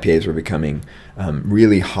IPAs were becoming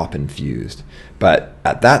really hop infused. But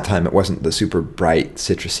at that time, it wasn't the super bright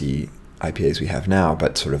citrusy IPAs we have now,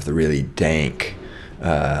 but sort of the really dank,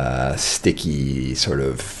 sticky, sort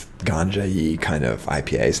of ganja-y kind of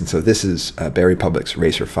IPAs. And so this is Bear Republic's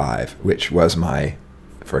Racer 5, which was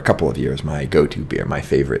for a couple of years, my go-to beer, my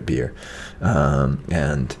favorite beer.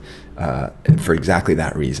 And for exactly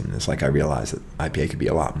that reason. It's like I realized that IPA could be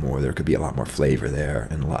a lot more. There could be a lot more flavor there,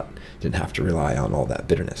 and didn't have to rely on all that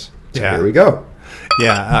bitterness. So here we go.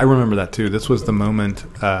 Yeah, I remember that too. This was the moment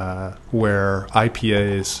where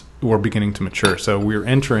IPAs were beginning to mature. So we were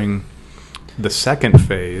entering the second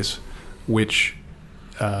phase, which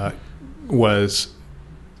was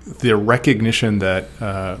the recognition that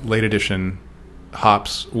late edition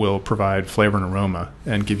hops will provide flavor and aroma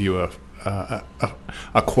and give you a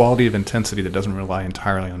quality of intensity that doesn't rely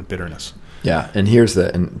entirely on bitterness. Yeah, and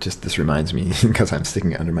this reminds me, because I'm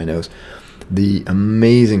sticking it under my nose, the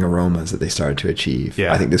amazing aromas that they started to achieve.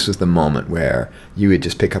 Yeah. I think this was the moment where you would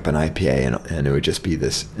just pick up an IPA and it would just be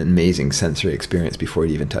this amazing sensory experience before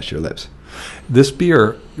you even touch your lips. This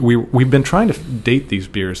beer, we've been trying to date these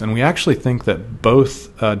beers, and we actually think that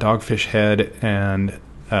both Dogfish Head and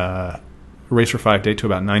Racer 5 date to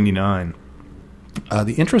about 99.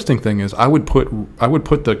 The interesting thing is I would put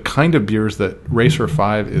the kind of beers that Racer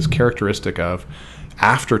 5 is characteristic of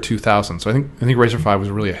after 2000. So I think Racer 5 was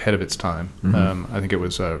really ahead of its time. Mm-hmm. I think it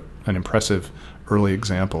was an impressive early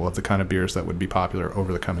example of the kind of beers that would be popular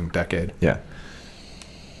over the coming decade. Yeah.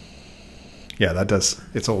 Yeah, that does.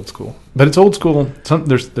 It's old school, but it's old school.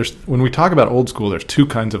 There's when we talk about old school, there's two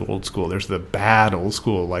kinds of old school. There's the bad old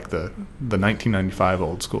school, like the 1995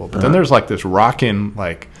 old school, but then there's like this rockin'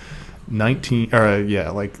 like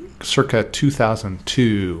like circa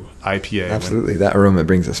 2002 IPA. Absolutely, that aroma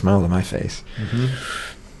brings a smile to my face. Mm-hmm.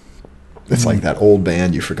 It's like that old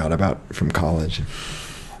band you forgot about from college.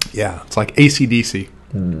 Yeah, it's like AC/DC.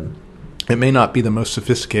 Mm. It may not be the most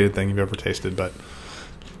sophisticated thing you've ever tasted, but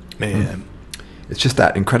man. It's just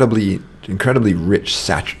that incredibly rich,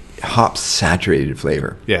 hop saturated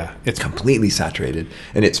flavor. Yeah, it's completely saturated,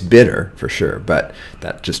 and it's bitter for sure. But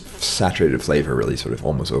that just saturated flavor really sort of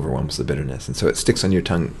almost overwhelms the bitterness, and so it sticks on your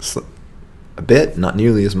tongue a bit, not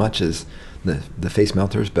nearly as much as the face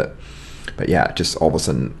melters, but yeah, just all of a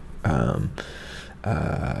sudden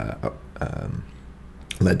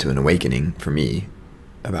led to an awakening for me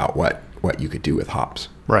about what you could do with hops.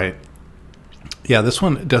 Right. Yeah, this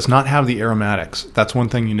one does not have the aromatics. That's one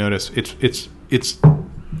thing you notice. It's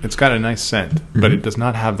got a nice scent, mm-hmm. but it does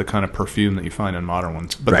not have the kind of perfume that you find in modern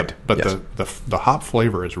ones. But yes. the hop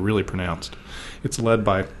flavor is really pronounced. It's led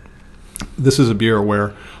by. This is a beer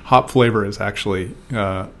where hop flavor is actually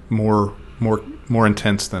more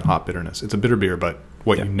intense than hop bitterness. It's a bitter beer, but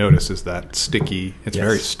what you notice is that sticky. It's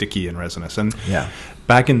very sticky and resinous. And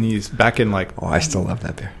back in I still love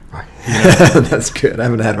that beer. That's good. I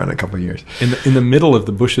haven't had one in a couple of years. In the middle of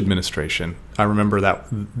the Bush administration, I remember that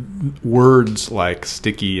words like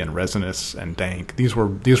sticky and resinous and dank. These were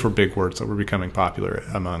big words that were becoming popular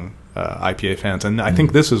among IPA fans, and I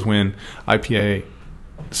think this is when IPA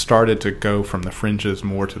started to go from the fringes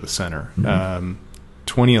more to the center. Mm-hmm.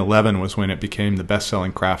 2011 was when it became the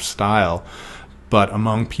best-selling craft style, but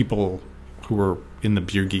among people who were in the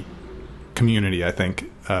beer geek community, I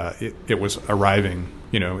think it was arriving.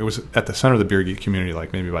 It was at the center of the beer geek community,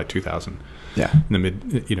 like maybe by 2000. Yeah. In the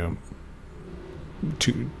mid,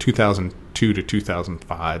 2002 to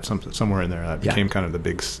 2005, somewhere in there, that became kind of the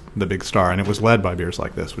big star, and it was led by beers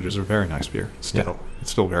like this, which is a very nice beer. It's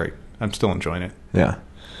still very. I'm still enjoying it. Yeah.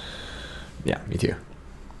 Yeah, me too.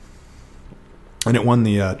 And it won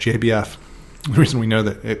the JBF. The reason we know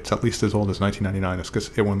that it's at least as old as 1999 is because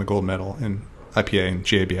it won the gold medal in IPA and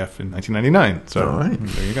JBF in 1999. So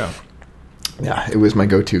there you go. Yeah, it was my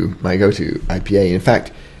go-to IPA. In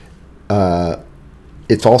fact,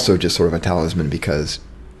 it's also just sort of a talisman because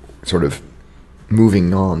sort of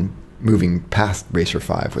moving past Racer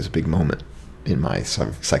 5 was a big moment in my sort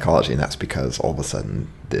of psychology, and that's because all of a sudden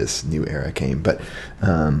this new era came. But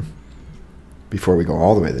before we go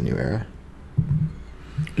all the way to the new era,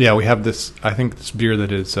 yeah, we have this. I think this beer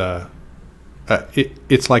that is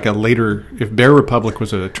it's like a later. If Bear Republic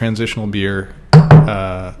was a transitional beer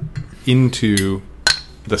into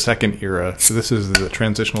the second era, so this is the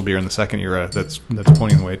transitional beer in the second era that's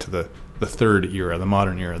pointing the way to the third era, the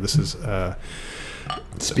modern era. This is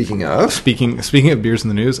speaking of beers in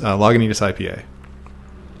the news, Lagunitas IPA.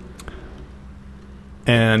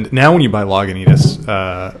 And now when you buy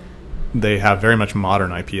Lagunitas, they have very much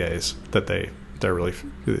modern IPAs that they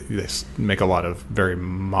make a lot of very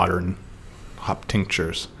modern hop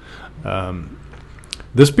tinctures.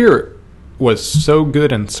 This beer was so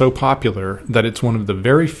good and so popular that it's one of the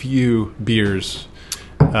very few beers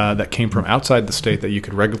that came from outside the state that you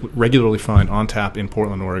could regularly find on tap in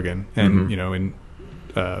Portland, Oregon, and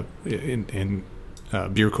in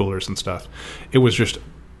beer coolers and stuff. It was just,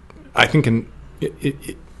 I think,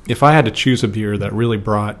 if I had to choose a beer that really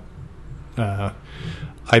brought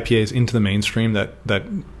IPAs into the mainstream, that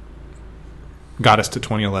got us to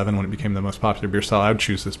 2011 when it became the most popular beer style, I would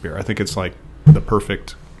choose this beer. I think it's like the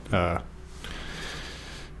perfect.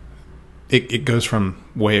 It goes from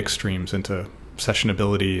way extremes into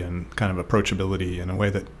sessionability and kind of approachability in a way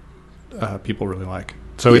that people really like.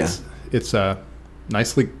 So it's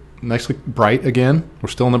nicely bright again. We're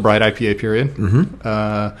still in the bright IPA period,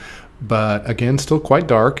 but again, still quite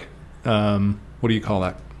dark. What do you call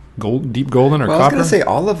that? Deep golden or copper? I was going to say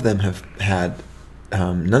all of them have had.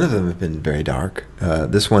 None of them have been very dark.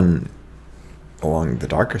 This one, along the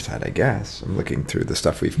darker side, I guess. I'm looking through the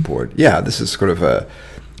stuff we've poured. Yeah, this is sort of a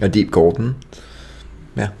deep golden.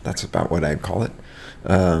 Yeah, that's about what I'd call it.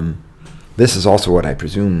 This is also what I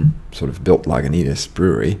presume sort of built Lagunitas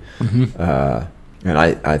Brewery. And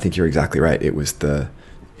I think you're exactly right. It was the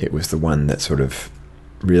one that sort of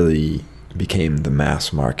really became the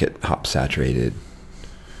mass market hop saturated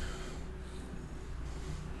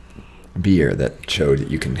beer that showed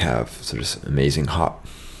that you can have sort of amazing hop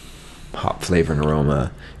flavor and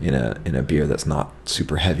aroma in a beer that's not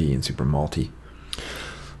super heavy and super malty.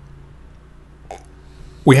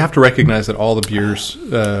 We have to recognize that all the beers,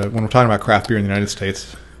 when we're talking about craft beer in the United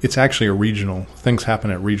States, it's actually a regional. Things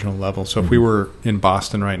happen at regional level. So if we were in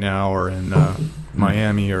Boston right now, or in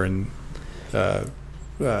Miami, or in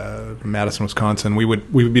Madison, Wisconsin, we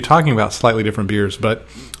would be talking about slightly different beers. But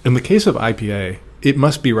in the case of IPA, it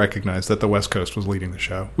must be recognized that the West Coast was leading the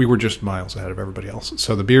show. We were just miles ahead of everybody else.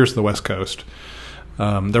 So the beers of the West Coast,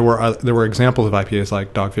 there were examples of IPAs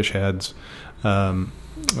like Dogfish Heads.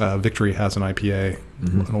 Victory has an IPA,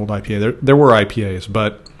 an old IPA. There were IPAs,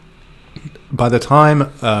 but by the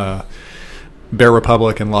time Bear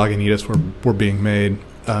Republic and Lagunitas were being made,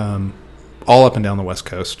 all up and down the West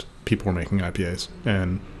Coast, people were making IPAs,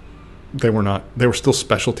 and they were still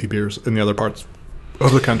specialty beers in the other parts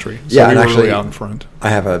of the country. So we were actually really out in front. I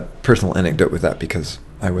have a personal anecdote with that because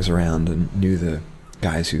I was around and knew the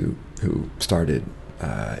guys who started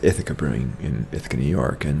Ithaca Brewing in Ithaca, New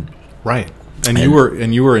York, and right. And you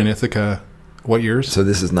were in Ithaca what years? So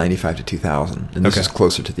this is 95 to 2000, and this is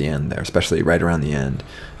closer to the end there, especially right around the end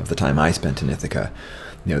of the time I spent in Ithaca.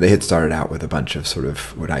 You know, they had started out with a bunch of sort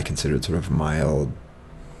of what I considered sort of mild.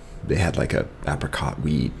 They had like a apricot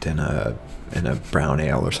wheat and a brown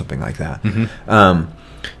ale or something like that, and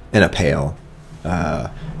a pale.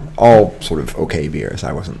 All sort of okay beers.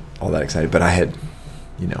 I wasn't all that excited, but I had,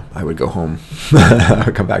 I would go home,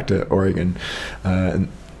 come back to Oregon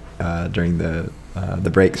during the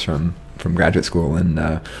breaks from graduate school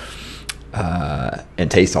and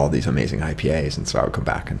taste all these amazing IPAs, and so I would come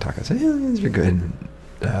back and talk. I say, yeah, these are good,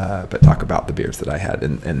 but talk about the beers that I had,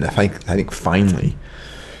 and I think finally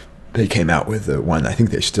they came out with the one. I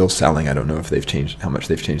think they're still selling. I don't know if they've changed how much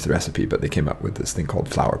they've changed the recipe, but they came up with this thing called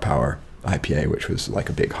Flower Power IPA, which was like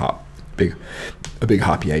a big hoppy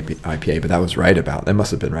IPA. But that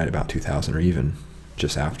must have been right about 2000 or even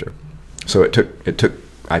just after. So it took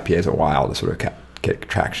IPAs a while to sort of get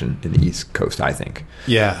traction in the East Coast, I think.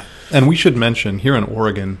 Yeah, and we should mention here in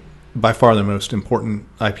Oregon, by far the most important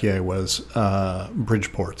IPA was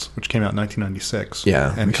Bridgeport's, which came out in 1996.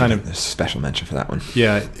 Yeah, and kind of a special mention for that one.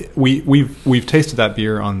 Yeah, we've tasted that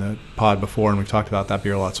beer on the pod before, and we've talked about that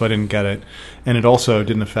beer a lot. So I didn't get it, and it also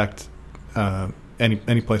didn't affect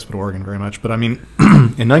any place but Oregon very much. But I mean,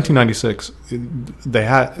 in 1996,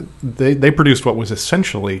 they produced what was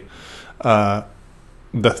essentially the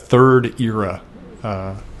third era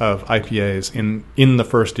of IPAs in the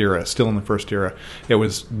first era. Still in the first era, it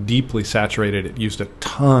was deeply saturated. It used a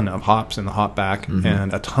ton of hops in the hop back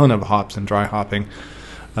and a ton of hops in dry hopping.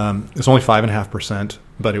 It's only 5.5%,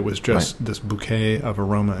 but it was just this bouquet of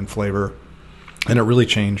aroma and flavor, and it really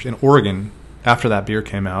changed in Oregon. After that beer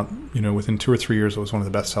came out, within 2 or 3 years, it was one of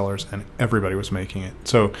the best sellers, and everybody was making it.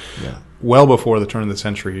 So, well before the turn of the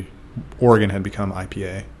century, Oregon had become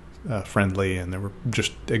IPA friendly, and there were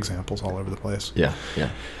just examples all over the place. Yeah.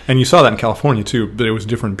 And you saw that in California too, but it was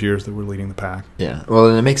different beers that were leading the pack. Yeah. Well,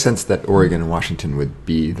 and it makes sense that Oregon and Washington would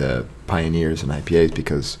be the pioneers in IPAs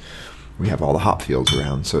because we have all the hop fields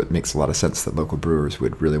around. So it makes a lot of sense that local brewers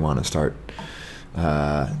would really want to start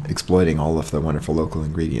exploiting all of the wonderful local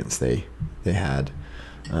ingredients they had.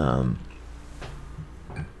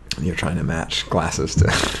 You're trying to match glasses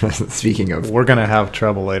to. Speaking of, we're gonna have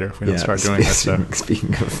trouble later if we don't start doing this.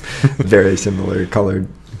 Speaking of very similar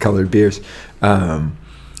colored beers,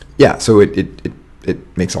 so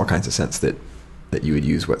it makes all kinds of sense that that you would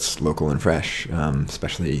use what's local and fresh,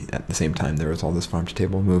 especially at the same time there was all this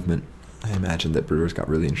farm-to-table movement. I imagine that brewers got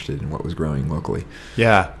really interested in what was growing locally.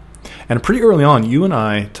 Yeah. And pretty early on, you and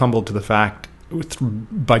I tumbled to the fact,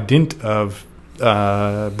 by dint of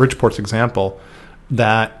Bridgeport's example,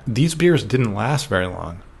 that these beers didn't last very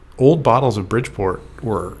long. Old bottles of Bridgeport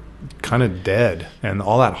were kind of dead, and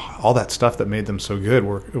all that stuff that made them so good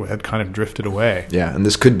had kind of drifted away. Yeah, and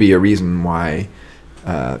this could be a reason why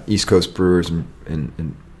East Coast brewers might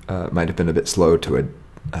have been a bit slow to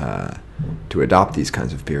adopt these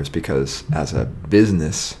kinds of beers, because as a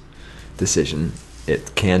business decision,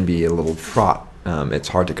 it can be a little fraught. It's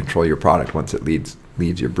hard to control your product once it leaves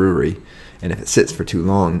your brewery, and if it sits for too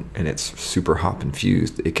long and it's super hop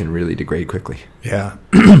infused, it can really degrade quickly. Yeah,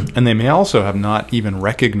 and they may also have not even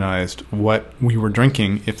recognized what we were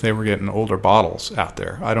drinking if they were getting older bottles out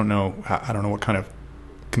there. I don't know what kind of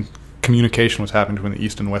communication was happening between the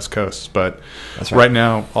East and West Coasts, but That's right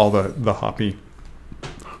now all the hoppy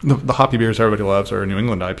beers everybody loves are New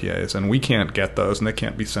England IPAs, and we can't get those, and they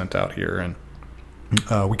can't be sent out here, and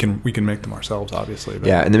we can make them ourselves, obviously. But.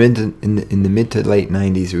 Yeah, in the mid to late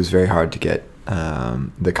 '90s, it was very hard to get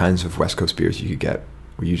the kinds of West Coast beers you could get.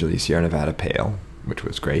 Were usually Sierra Nevada Pale, which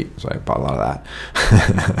was great, so I bought a lot of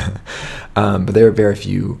that. But there were very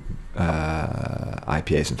few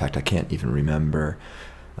IPAs. In fact, I can't even remember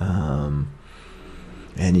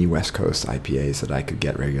any West Coast IPAs that I could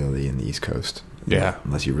get regularly in the East Coast. Yeah,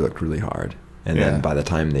 unless you looked really hard. And then by the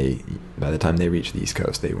time they reached the East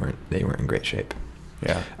Coast, they weren't in great shape.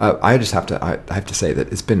 Yeah. I have to say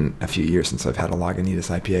that it's been a few years since I've had a Lagunitas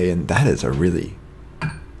IPA, and that is a really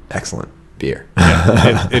excellent beer.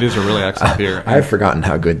 Yeah, it is a really excellent beer. I've forgotten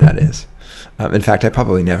how good that is. In fact, I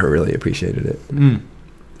probably never really appreciated it.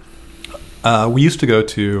 We used to go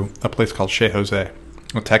to a place called Chez Jose,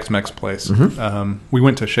 a Tex-Mex place. Mm-hmm. We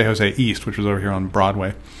went to Chez Jose East, which was over here on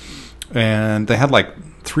Broadway, and they had like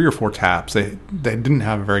 3 or 4 taps. They didn't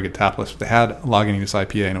have a very good tap list. They had Lagunitas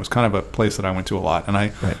IPA, and it was kind of a place that I went to a lot, and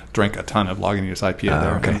I drank a ton of Lagunitas IPA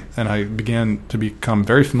there. Okay. And I began to become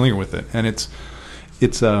very familiar with it, and it's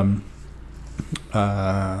a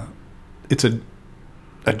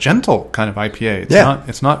gentle kind of IPA.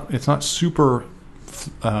 It's not super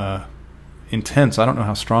intense. I don't know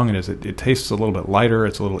how strong it is. It tastes a little bit lighter.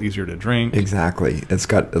 It's a little easier to drink. Exactly. It's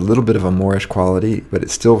got a little bit of a moorish quality, but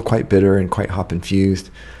it's still quite bitter and quite hop infused.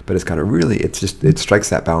 But it's got it strikes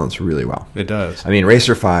that balance really well. It does. I mean,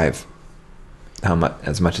 Racer 5,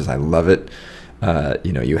 as much as I love it,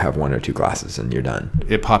 you have 1 or 2 glasses and you're done.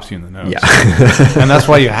 It pops you in the nose. Yeah. And that's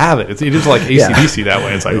why you have it. It is like AC/DC that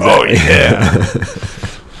way. It's like, exactly. oh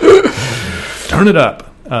yeah. Turn it up.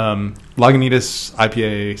 Lagunitas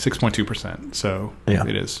IPA 6.2%. So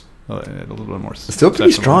it is a little bit more. It's still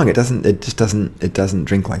pretty strong. It doesn't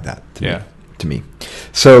drink like that. To me.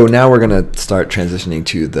 So now we're going to start transitioning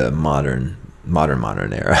to the modern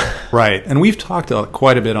era. Right. And we've talked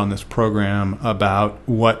quite a bit on this program about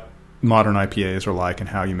what modern IPAs are like and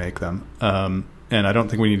how you make them. And I don't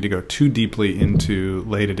think we need to go too deeply into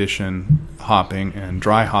late edition hopping and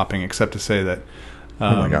dry hopping, except to say that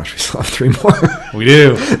oh my gosh, we still have 3 more. We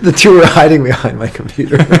do. The 2 are hiding behind my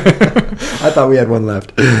computer. I thought we had 1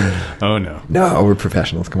 left. Oh, no. No, we're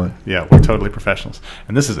professionals. Come on. Yeah, we're totally professionals.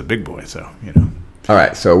 And this is a big boy, so, All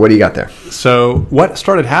right, so what do you got there? So what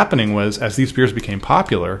started happening was, as these beers became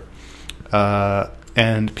popular,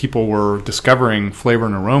 and people were discovering flavor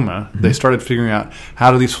and aroma, they started figuring out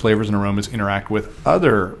how do these flavors and aromas interact with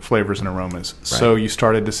other flavors and aromas. Right. So you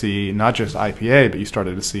started to see not just IPA, but you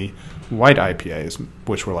started to see white IPAs,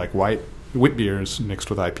 which were like wit beers mixed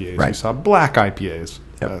with IPAs. Right. You saw black IPAs,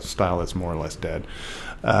 a style that's more or less dead.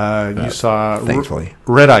 You saw thankfully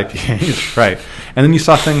red IPAs, right? And then you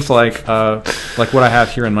saw things like what I have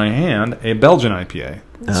here in my hand, a Belgian IPA.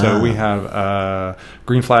 So we have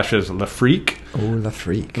Green Flash's L'Afrique. Oh,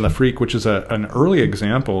 L'Afrique. L'Afrique, which is an early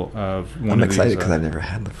example of one I'm of these. excited because I've never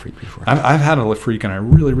had L'Afrique before. I've had a L'Afrique and I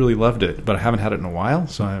really, really loved it, but I haven't had it in a while.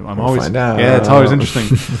 So I'm we'll always find out. Yeah, it's always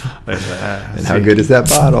interesting. And how good is that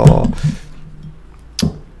bottle?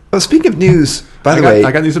 Oh, speaking of news, by the way,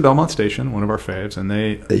 I got these at Belmont Station, one of our faves, and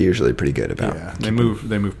they're usually pretty good about. Yeah, they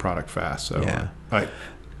move product fast. So yeah.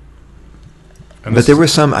 But there were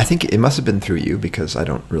some, I think it must have been through you, because I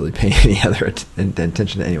don't really pay any other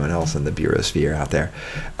attention to anyone else in the bureau sphere out there.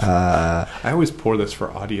 I always pour this for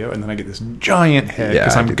audio, and then I get this giant head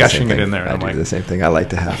because I'm gushing it in there. I do the same thing. I like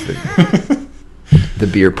to have the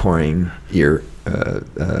beer pouring ear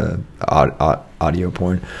audio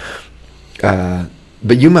porn.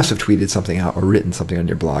 But you must have tweeted something out or written something on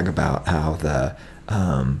your blog about how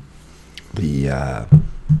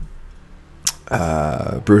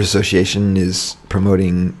Brewers Association is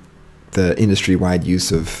promoting the industry-wide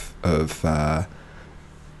use of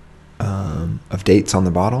dates on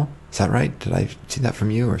the bottle. Is that right? Did I see that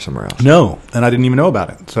from you or somewhere else? No, and I didn't even know about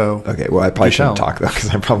it. So okay, well, I probably shouldn't talk though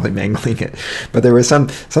because I'm probably mangling it. But there was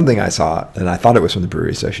something I saw, and I thought it was from the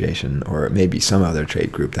Brewery Association or maybe some other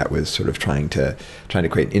trade group that was sort of trying to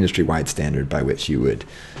create an industry-wide standard by which you would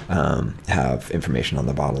have information on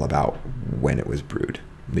the bottle about when it was brewed.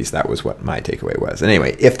 At least that was what my takeaway was. And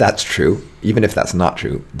anyway, if that's true, even if that's not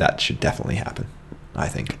true, that should definitely happen, I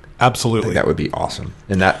think. Absolutely. I think that would be awesome.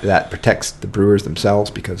 And that protects the brewers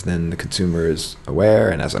themselves because then the consumer is aware.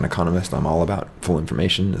 And as an economist, I'm all about full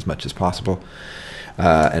information as much as possible.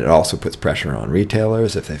 And it also puts pressure on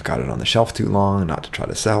retailers if they've got it on the shelf too long not to try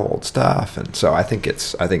to sell old stuff. And so I think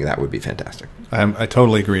that would be fantastic. I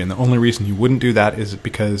totally agree. And the only reason you wouldn't do that is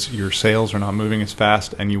because your sales are not moving as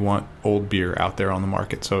fast and you want old beer out there on the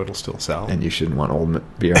market so it'll still sell. And you shouldn't want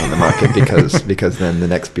old beer on the market because then the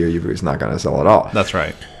next beer you brew is not going to sell at all. That's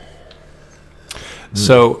right.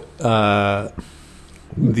 So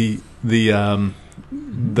the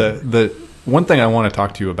one thing I want to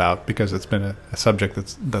talk to you about, because it's been a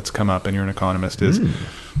subject that's come up and you're an economist, is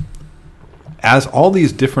as all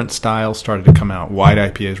these different styles started to come out, white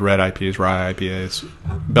IPAs, red IPAs, rye IPAs,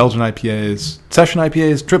 Belgian IPAs, session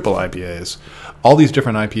IPAs, triple IPAs, all these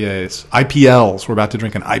different IPAs, IPLs, we're about to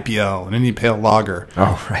drink an IPL, an Indian Pale Lager.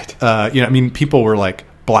 Oh, right. People were like,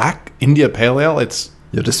 black India Pale Ale,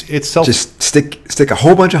 You'll just stick a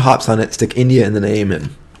whole bunch of hops on it, stick India in the name, and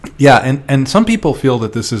and some people feel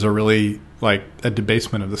that this is a really like a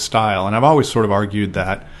debasement of the style, and I've always sort of argued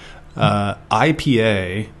that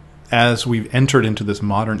IPA, as we've entered into this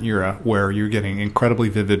modern era where you're getting incredibly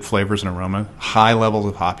vivid flavors and aroma, high levels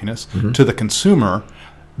of hoppiness, to the consumer,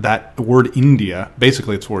 that word India,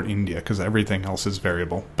 basically it's word India because everything else is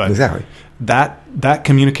variable, but exactly that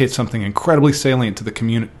communicates something incredibly salient to the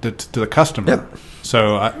to the customer. Yep.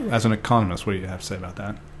 So, as an economist, what do you have to say about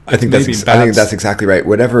that? I think that's exactly right.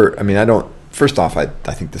 First off, I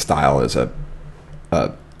think the style is a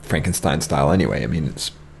Frankenstein style anyway. I mean,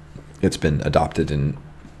 it's been adopted and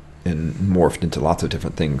morphed into lots of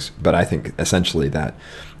different things. But I think essentially that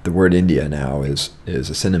the word India now is a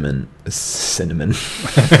synonym. All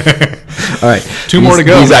right, two more to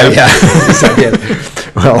go.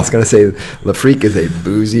 Well, I was going to say Lafrique is a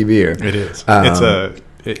boozy beer. It is.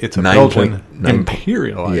 It's a Belgian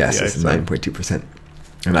Imperial IPA. Yes, it's 9.2%.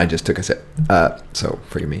 And I just took a sip. So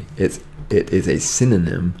forgive me. It is a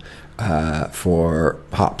synonym for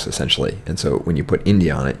hops, essentially. And so when you put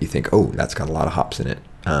India on it, you think, oh, that's got a lot of hops in it.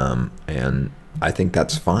 And I think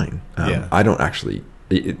that's fine. I don't actually...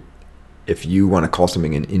 if you want to call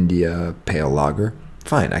something an India Pale Lager,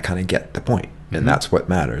 fine. I kind of get the point. And that's what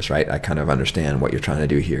matters, right? I kind of understand what you're trying to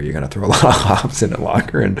do here. You're going to throw a lot of hops in a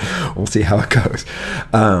lager, and we'll see how it goes.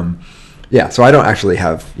 So I don't actually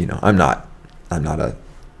have, I'm not a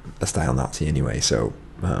style Nazi anyway. So,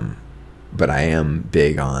 but I am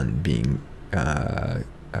big on being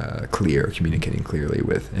clear, communicating clearly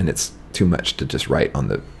with, and it's too much to just write on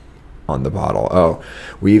the bottle. Oh,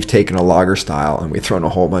 we've taken a lager style and we've thrown a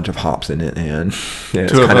whole bunch of hops in it, and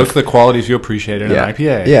to evoke the qualities you appreciate in an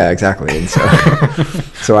IPA. Yeah, exactly. And so,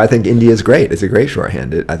 so I think India is great. It's a great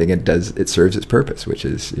shorthand. I think it serves its purpose, which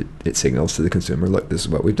is it signals to the consumer, look, this is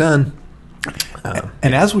what we've done.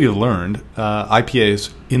 And as we have learned,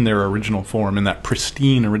 IPAs in their original form, in that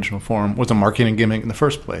pristine original form, was a marketing gimmick in the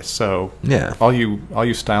first place. So all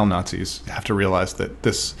you style Nazis have to realize that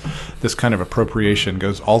this kind of appropriation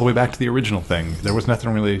goes all the way back to the original thing. There was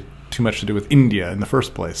nothing really too much to do with India in the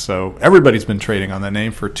first place. So everybody's been trading on that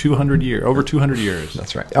name for over 200 years.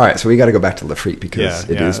 That's right. All right, so we got to go back to Lafrique because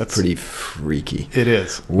it is pretty freaky. It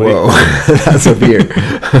is. Whoa, that's a beer.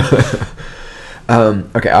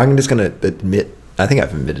 Okay, I'm just going to admit, I think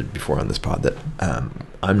I've admitted before on this pod that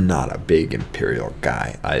I'm not a big Imperial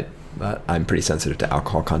guy. I'm pretty sensitive to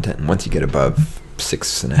alcohol content, and once you get above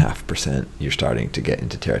 6.5%, you're starting to get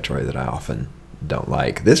into territory that I often don't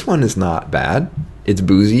like. This one is not bad. It's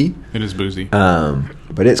boozy. It is boozy.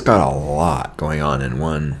 But it's got a lot going on in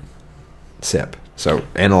one sip. So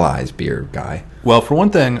analyze, beer guy. Well, for one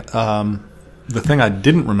thing, the thing I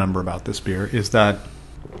didn't remember about this beer is that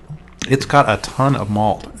it's got a ton of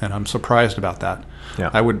malt, and I'm surprised about that. Yeah.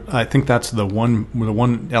 I think that's the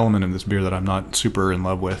one element in this beer that I'm not super in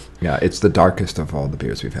love with. Yeah, it's the darkest of all the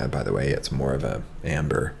beers we've had, by the way. It's more of a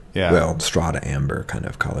amber, strata amber kind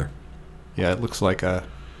of color. Yeah, it looks like a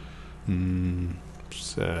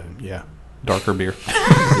darker beer.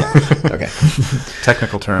 Yeah. Okay.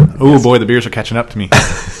 Technical term. Oh boy, the beers are catching up to me.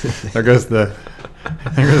 There goes the.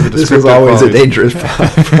 This was always a dangerous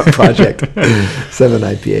project. 7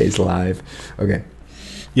 IPAs live. Okay.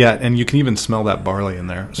 Yeah, and you can even smell that barley in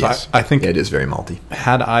there. So yes. I think it is very malty.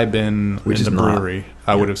 Had I been in the brewery,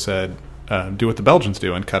 I would have said, do what the Belgians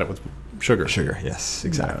do and cut it with sugar. Sugar, yes,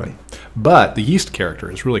 exactly. But the yeast character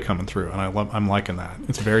is really coming through, and I'm liking that.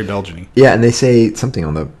 It's very Belgian-y. Yeah, and they say something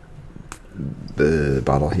on the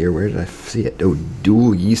bottle here. Where did I see it? Oh,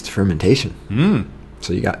 dual yeast fermentation. Mm.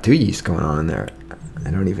 So you got 2 yeast going on in there. I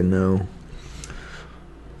don't even know.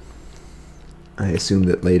 I assume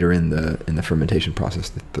that later in the fermentation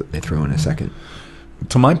process they throw in a second.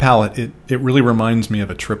 To my palate, it really reminds me of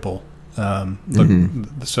a triple. So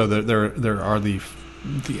there are the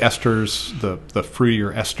esters, the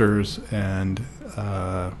fruitier esters, and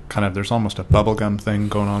kind of there's almost a bubblegum thing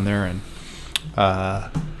going on there, and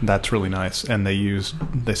that's really nice. And they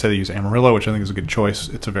say they use Amarillo, which I think is a good choice.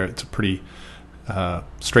 It's a pretty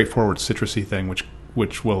straightforward citrusy thing,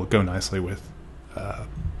 which will go nicely with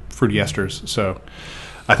fruity esters. So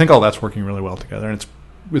I think all that's working really well together, and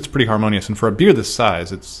it's pretty harmonious. And for a beer this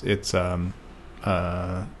size, it's all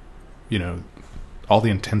the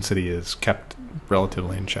intensity is kept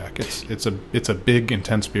relatively in check. It's a big,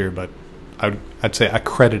 intense beer, but I'd say I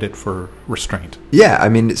credit it for restraint. Yeah, I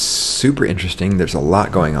mean, it's super interesting. There's a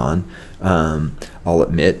lot going on. I'll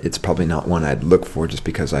admit it's probably not one I'd look for just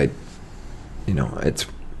because it's,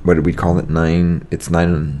 what did we call it? It's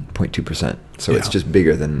 9.2%. So it's just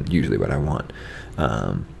bigger than usually what I want.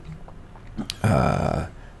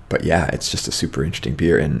 But yeah, it's just a super interesting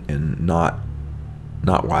beer and not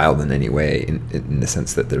wild in any way in the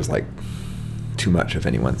sense that there's like too much of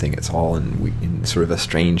any one thing. It's all in sort of a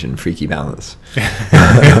strange and freaky balance.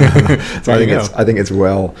 So I think it's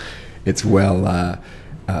well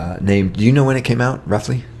named. Do you know when it came out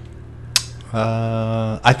roughly?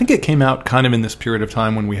 I think it came out kind of in this period of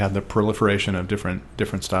time when we had the proliferation of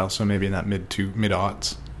different styles. So maybe in that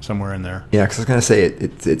mid-aughts, somewhere in there. Yeah, because I was going to say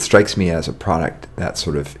it strikes me as a product that's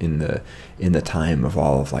sort of in the time of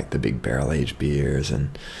all of like the big barrel aged beers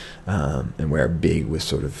and where big was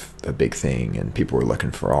sort of a big thing, and people were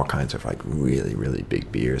looking for all kinds of like really, really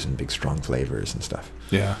big beers and big strong flavors and stuff.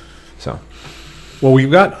 Yeah. So. Well,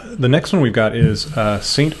 the next one we've got is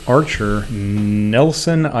St. Archer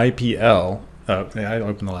Nelson IPL. I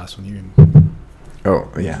opened the last one. Oh,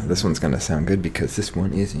 yeah. This one's going to sound good because this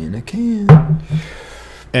one is in a can.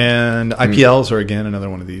 And IPLs are, again, another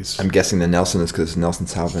one of these. I'm guessing the Nelson is because Nelson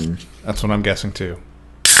Sauvin. That's what I'm guessing, too.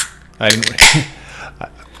 I didn't...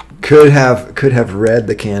 could have read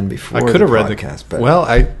the can before I could have read the podcast. But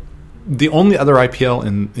the only other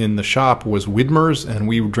IPL in the shop was Widmer's, and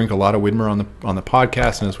we drink a lot of Widmer on the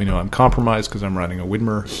podcast. And as we know, I'm compromised because I'm running a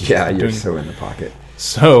Widmer. Yeah, you're so in the pocket.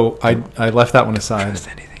 So I left that one aside. Trust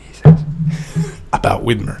anything he says about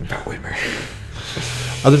Widmer.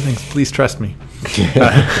 Other things, please trust me.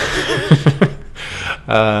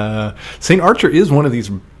 St. Archer is one of these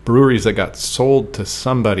breweries that got sold to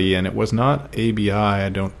somebody, and it was not ABI, I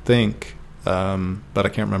don't think, but I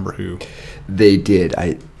can't remember who. They did.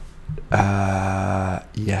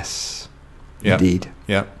 Yes. Yep. Indeed.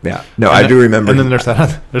 Yeah. No, I do remember. And then there's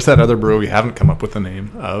that other brewery we haven't come up with the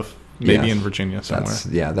name of, maybe in Virginia somewhere. That's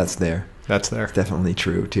there. That's there. It's definitely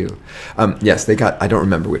true too. Yes, they got. I don't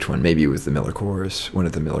remember which one. Maybe it was the Miller Coors, one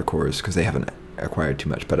of the Miller Coors, because they haven't acquired too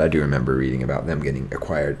much. But I do remember reading about them getting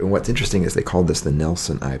acquired. And what's interesting is they called this the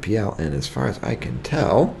Nelson IPL, and as far as I can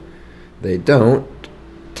tell, they don't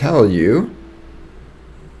tell you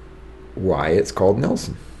why it's called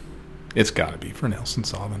Nelson. It's got to be for Nelson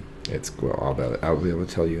Sauvin. I'll be able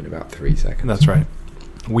to tell you in about 3 seconds. That's right.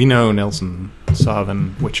 We know Nelson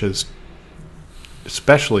Sauvin, which is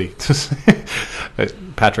especially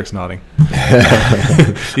Patrick's nodding.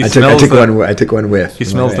 I took one whiff. He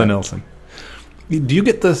smells the Nelson. Do you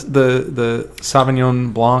get the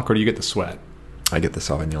Sauvignon Blanc or do you get the sweat? I get the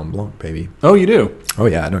Sauvignon Blanc, baby. Oh, you do? Oh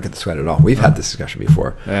yeah, I don't get the sweat at all. We've had this discussion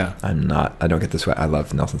before. Yeah. I don't get the sweat. I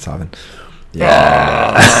love Nelson Sauvin.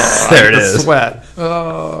 Yeah. There it is. Sweat.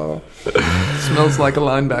 Oh. Smells like a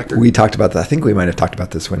linebacker. We talked about that. I think we might have talked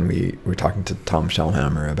about this when we were talking to Tom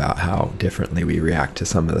Shellhammer about how differently we react to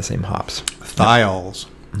some of the same hops. Thiols.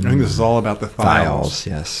 I think this is all about the thiols.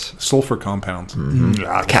 Yes. Sulfur compounds.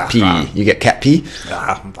 Cat pee. You get cat pee?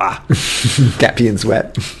 Cat pee and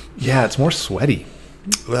sweat. Yeah, it's more sweaty.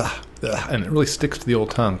 And it really sticks to the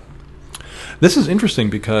old tongue. This is interesting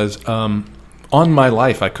because on my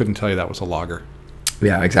life, I couldn't tell you that was a lager.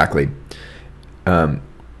 Yeah, exactly.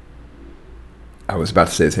 I was about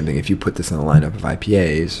to say the same thing. If you put this in a lineup of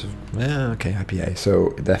IPAs, okay, IPA. So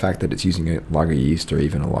the fact that it's using a lager yeast or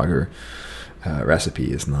even a lager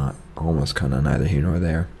recipe is not almost kind of neither here nor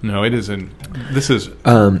there. No, it isn't. This is.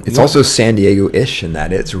 It's also San Diego-ish in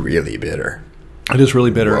that it's really bitter. It is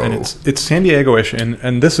really bitter, Whoa. and it's San Diego-ish,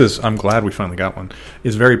 and this is, I'm glad we finally got one,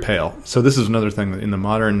 is very pale. So this is another thing that in the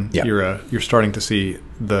modern era, you're starting to see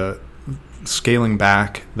the scaling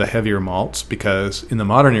back the heavier malts, because in the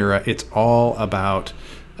modern era, it's all about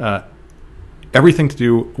everything to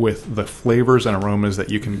do with the flavors and aromas that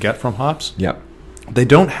you can get from hops. Yep. They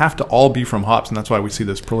don't have to all be from hops, and that's why we see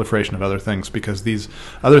this proliferation of other things, because these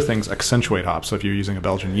other things accentuate hops. So if you're using a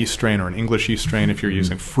Belgian yeast strain or an English yeast strain, if you're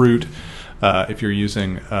using fruit, if you're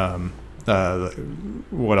using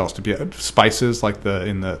what else to be spices like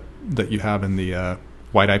that you have in the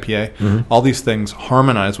white IPA, all these things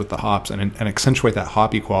harmonize with the hops and accentuate that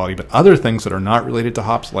hoppy quality. But other things that are not related to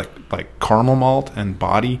hops, like caramel malt and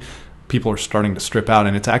body, people are starting to strip out,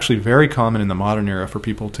 and it's actually very common in the modern era for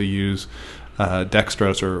people to use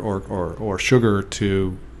dextrose or sugar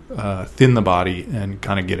to thin the body and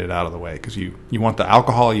kind of get it out of the way, because you want the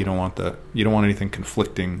alcohol, you don't want anything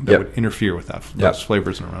conflicting that would interfere with those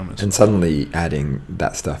flavors and aromas. And suddenly adding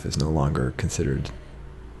that stuff is no longer considered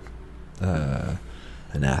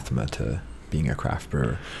anathema to being a craft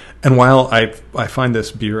brewer. And while I find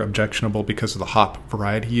this beer objectionable because of the hop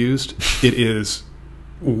variety used, it is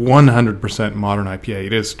 100% modern IPA.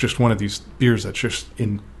 It is just one of these beers that's just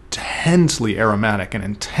intensely aromatic and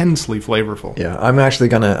intensely flavorful. Yeah, I'm actually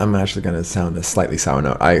gonna sound a slightly sour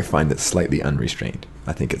note. I find it slightly unrestrained.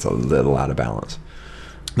 I think it's a little out of balance.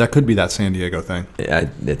 That could be that San Diego thing. Yeah,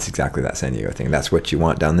 it's exactly that San Diego thing. That's what you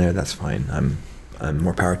want down there. That's fine. I'm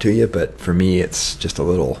more power to you. But for me, it's just a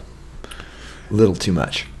little too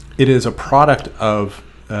much. It is a product of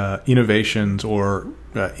innovations or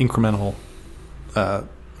incremental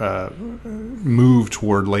move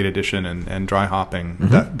toward late addition and dry hopping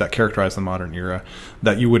that characterize the modern era,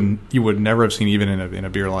 that you would never have seen even in a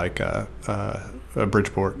beer like a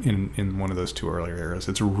Bridgeport in one of those two earlier eras.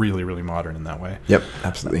 It's really, really modern in that way. Yep,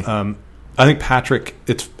 absolutely. I think, Patrick,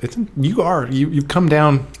 you've come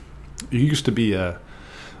down. You used to be a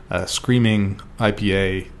screaming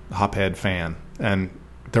IPA hophead fan, and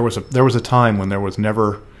there was a time when there was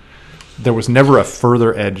never a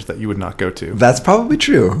further edge that you would not go to. That's probably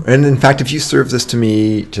true. And in fact, if you serve this to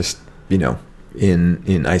me just,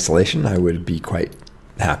 in isolation, I would be quite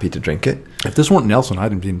happy to drink it. If this weren't Nelson,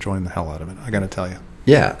 I'd be enjoying the hell out of it. I got to tell you.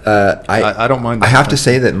 Yeah. I don't mind. I have to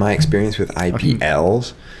say that my experience with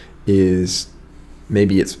IPLs is,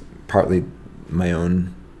 maybe it's partly my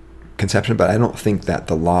own conception, but I don't think that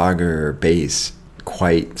the lager base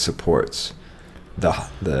quite supports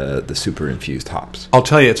the super infused hops. I'll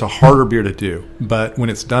tell you, it's a harder beer to do, but when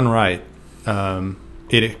it's done right,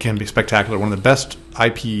 it can be spectacular. One of the best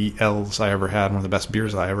IPLs I ever had, one of the best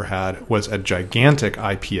beers I ever had, was a gigantic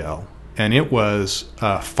IPL, and it was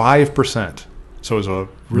 5%. So it was a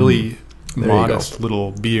really modest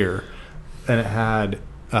little beer, and it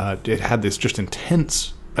had this just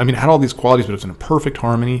intense. I mean, it had all these qualities, but it was in a perfect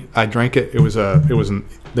harmony. I drank it. They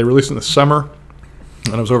released it in the summer,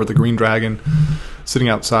 and I was over at the Green Dragon, sitting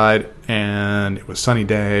outside, and it was a sunny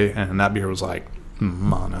day, and that beer was like,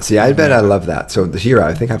 mana. See, I bet I love that. So here,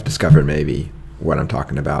 I think I've discovered maybe what I'm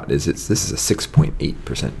talking about. This is a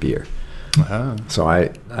 6.8% beer. So I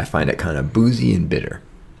find it kind of boozy and bitter,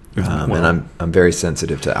 and I'm very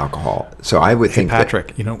sensitive to alcohol. So I would think,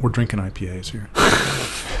 Patrick, we're drinking IPAs here.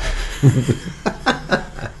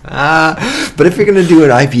 But if you're going to do an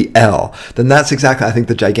IPL, then that's exactly, I think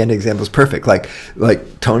the gigantic example is perfect. Like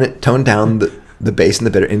tone down the base and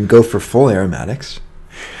the bitter and go for full aromatics,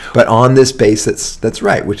 but on this base that's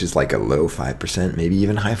right, which is like a low 5%, maybe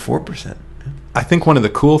even high 4%. I think one of the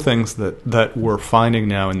cool things that we're finding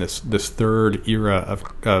now in this third era of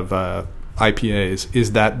IPAs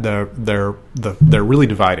is that they're really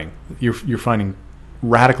dividing. You're finding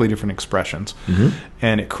radically different expressions,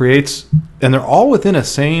 and it creates, and they're all within a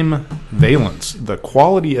same valence. The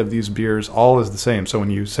quality of these beers all is the same. So when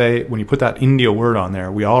you put that India word on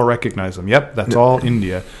there, we all recognize them. Yep, that's all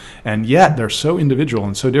India, and yet they're so individual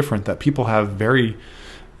and so different that people have very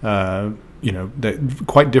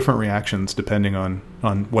quite different reactions depending on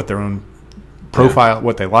what their own profile,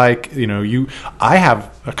 what they like. I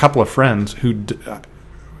have a couple of friends who.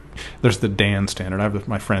 There's the Dan standard. I have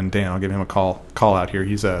my friend Dan. I'll give him a call out here.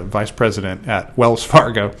 He's a vice president at Wells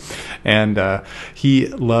Fargo, and he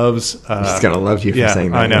loves. He's gonna love you for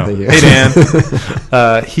saying that. I know. Hey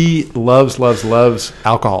Dan. He loves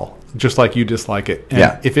alcohol. just like you dislike it. And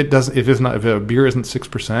Yeah. if a beer isn't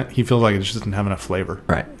 6%, he feels like it just doesn't have enough flavor.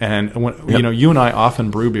 Right. And when, you and I often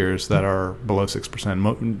brew beers that are below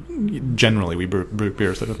 6%. Generally, we brew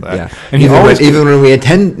beers that are that. Yeah. And he always even when we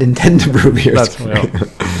intend to brew beers.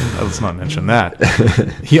 let's not mention that.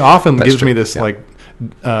 He often gives me this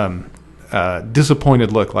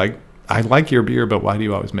disappointed look, like, I like your beer, but why do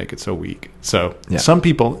you always make it so weak? So some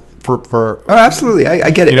people for oh, absolutely,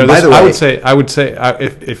 I get it. You know, by the way, I would say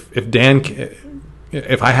if Dan,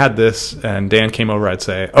 if I had this and Dan came over, I'd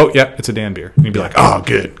say, oh yeah, it's a Dan beer, and he'd be like, oh,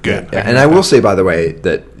 good. Yeah. And I will say, by the way,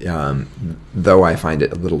 that though I find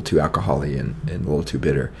it a little too alcoholic and a little too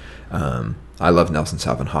bitter, I love Nelson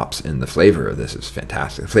Sauvin hops, and the flavor of this is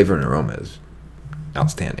fantastic. The flavor and aroma is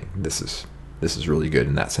outstanding. This is really good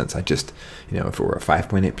in that sense. I just, if it were a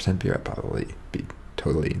 5.8% beer, I'd probably be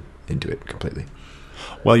totally into it completely.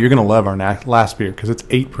 Well, you're going to love our last beer because it's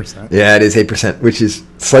 8%. Yeah, it is 8%, which is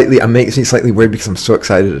makes me slightly weird because I'm so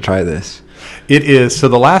excited to try this. It is. So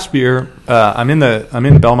the last beer, I'm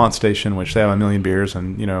in Belmont Station, which they have a million beers,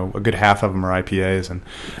 and a good half of them are IPAs, and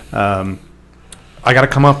I got to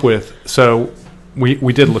come up with. So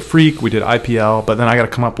we did Le Freak, we did IPL, but then I got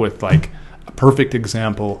to come up with like a perfect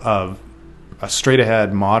example of a straight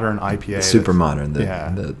ahead modern IPA, super modern,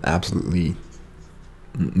 the absolutely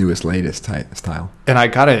newest, latest style. And I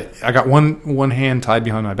got one hand tied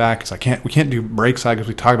behind my back because we can't do Breakside because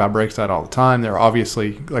we talk about Breakside all the time. They're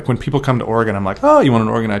obviously, like, when people come to Oregon, I'm like, oh, you want an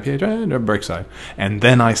Oregon IPA? No, Breakside. And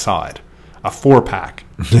then I saw it, a 4-pack,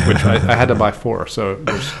 which I had to buy 4. So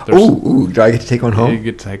there's ooh, do I get to take one home? You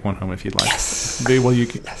get to take one home if you'd like. Yes. Well, you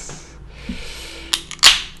can. Yes.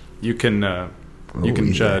 You can. You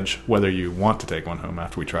can judge whether you want to take one home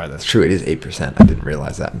after we try this. It's true, it is 8%. I didn't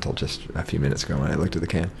realize that until just a few minutes ago when I looked at the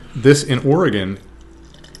can. This in Oregon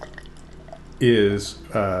is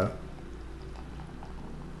can't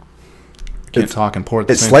talk and pour at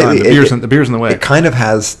the same time. The beer's in the way. It kind of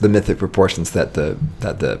has the mythic proportions that the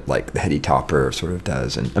heady topper sort of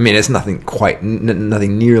does, and I mean it's nothing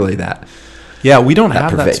nothing nearly that. Yeah, we don't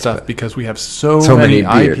have that stuff because we have so many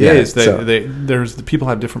IPAs. The people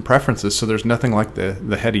have different preferences, so there's nothing like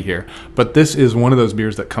the heady here. But this is one of those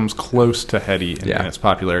beers that comes close to heady in its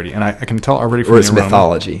popularity, and I can tell already from the aroma. Or its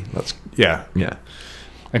mythology. Yeah.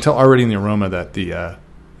 I can tell already in the aroma that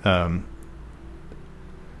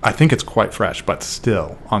I think it's quite fresh, but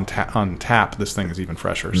still on tap, this thing is even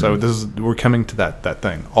fresher. Mm-hmm. So we're coming to that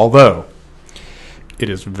thing, although it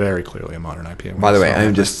is very clearly a modern IPA. By the way,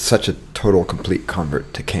 I'm just such a total, complete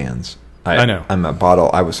convert to cans. I know.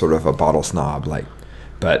 I was sort of a bottle snob,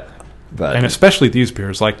 but and especially these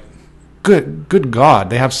beers, like, good God,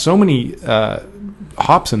 they have so many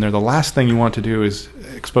hops in there. The last thing you want to do is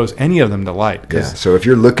expose any of them to light. Yeah. So if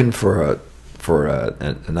you're looking for a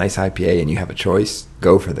nice IPA and you have a choice,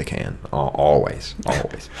 go for the can. Always.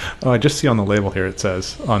 Oh, I just see on the label here, it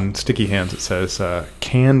says, on Sticky Hands, it says,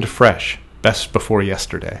 canned fresh. Best before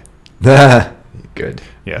yesterday. Good.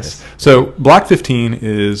 Yes. So Block 15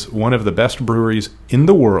 is one of the best breweries in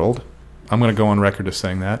the world. I'm going to go on record as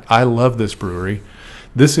saying that. I love this brewery.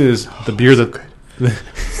 This is the beer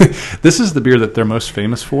this is the beer that they're most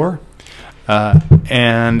famous for.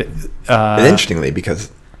 And interestingly,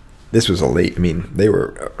 because this was they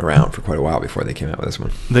were around for quite a while before they came out with this one.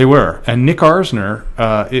 They were. And Nick Arsner,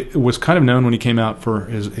 it was kind of known when he came out for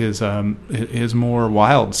his more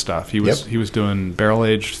wild stuff. He was doing barrel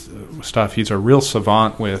aged stuff. He's a real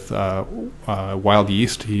savant with wild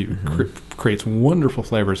yeast. He creates wonderful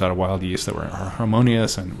flavors out of wild yeast that were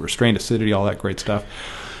harmonious and restrained acidity, all that great stuff.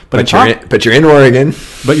 But you're in Oregon.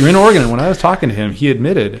 But you're in Oregon, and when I was talking to him, he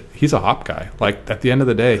admitted he's a hop guy. Like, at the end of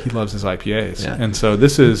the day, he loves his IPAs. Yeah. And so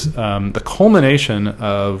this is the culmination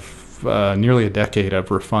of nearly a decade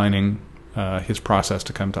of refining his process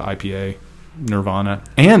to come to IPA nirvana.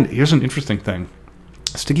 And here's an interesting thing.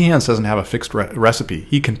 Sticky Hands doesn't have a fixed recipe.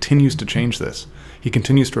 He continues to change this. He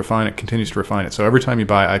continues to refine it, So every time you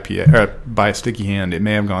buy IPA or buy a Sticky Hand, it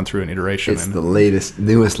may have gone through an iteration. It's the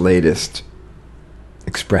latest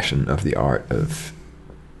expression of the art of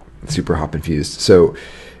super hop infused. So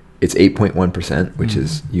it's 8.1%, which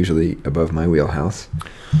is usually above my wheelhouse.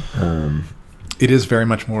 It is very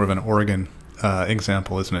much more of an Oregon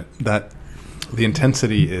example, isn't it? That the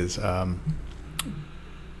intensity is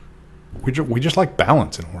we just like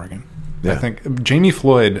balance in Oregon. Yeah. I think Jamie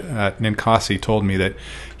Floyd at Ninkasi told me that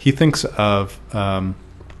he thinks of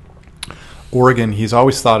Oregon. He's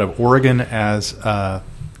always thought of Oregon as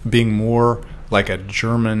being more like a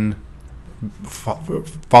German,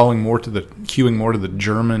 queuing more to the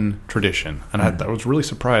German tradition, and I was really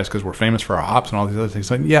surprised because we're famous for our hops and all these other things.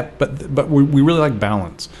 Like, yeah, but we really like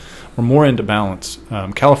balance. we're more into balance.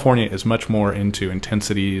 California is much more into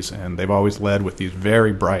intensities, and they've always led with these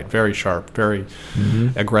very bright, very sharp, very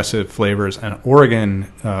aggressive flavors. And Oregon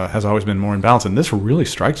has always been more in balance, and this really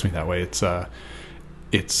strikes me that way. It's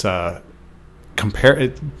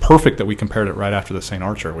perfect that we compared it right after the St.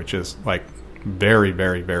 Archer, which is like very,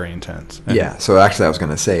 very, very intense. And yeah. So actually, I was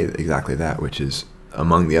going to say exactly that, which is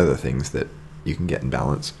among the other things that you can get in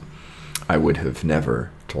balance. I would have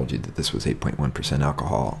never told you that this was 8.1%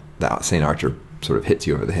 alcohol. That St. Archer sort of hits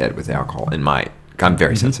you over the head with the alcohol. I'm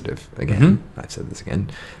very sensitive. Again, I've said this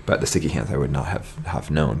again, but the Sticky Hands I would not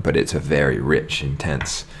have known. But it's a very rich,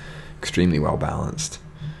 intense, extremely well balanced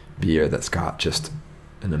beer that's got just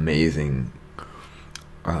an amazing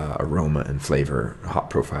aroma and flavor,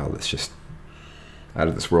 hop profile that's just out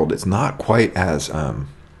of this world. It's not quite as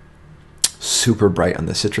super bright on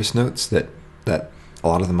the citrus notes that a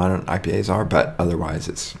lot of the modern IPAs are, but otherwise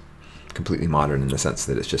it's completely modern in the sense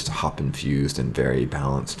that it's just hop infused and very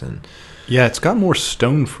balanced. And yeah, it's got more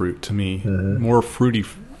stone fruit to me, more fruity.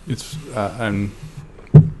 It's have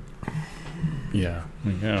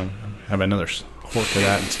another hork to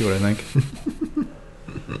that and see what I think.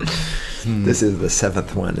 This is the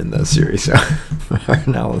 7th one in the series, so our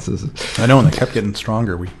analysis. I know, and they kept getting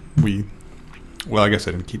stronger. Well, I guess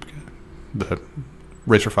I didn't keep. The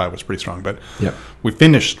Racer 5 was pretty strong, but we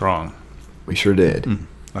finished strong. We sure did.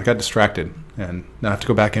 I got distracted, and now I have to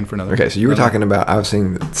go back in for another. Okay, so you were talking about, I was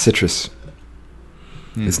saying that citrus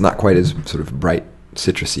is not quite as sort of bright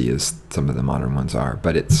citrusy as some of the modern ones are,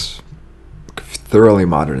 but it's thoroughly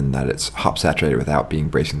modern in that it's hop saturated without being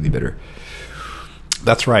bracingly bitter.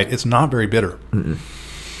 That's right. It's not very bitter.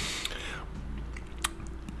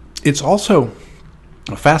 It's also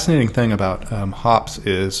a fascinating thing about hops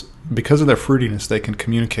is because of their fruitiness, they can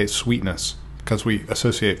communicate sweetness because we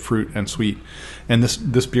associate fruit and sweet. And this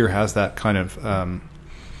beer has that kind of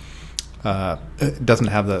it doesn't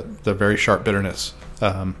have the very sharp bitterness.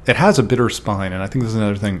 It has a bitter spine, and I think this is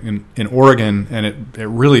another thing in Oregon, and it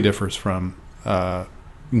really differs from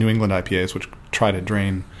New England IPAs, which try to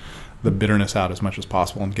drain the bitterness out as much as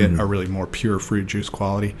possible and get a really more pure fruit juice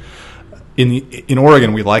quality. In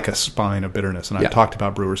Oregon, we like a spine of bitterness, and I've talked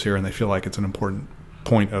about brewers here, and they feel like it's an important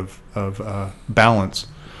point of balance.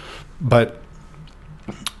 But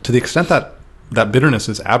to the extent that bitterness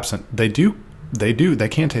is absent, they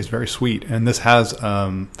can taste very sweet, and this has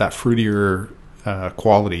that fruitier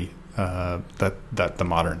quality that the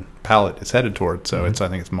modern palate is headed toward. So I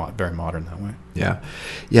think it's very modern that way. Yeah.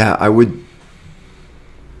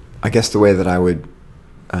 I guess the way that I would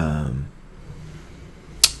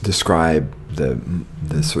describe let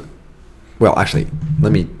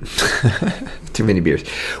me too many beers.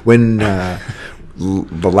 When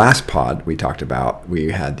the last pod we talked about,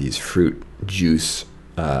 we had these fruit juice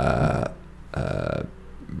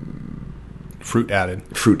fruit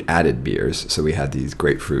added beers. So we had these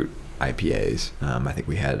grapefruit IPAs. I think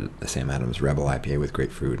we had the Sam Adams Rebel IPA with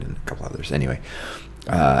grapefruit and a couple others. Anyway,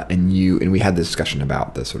 and we had this discussion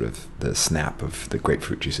about the sort of the snap of the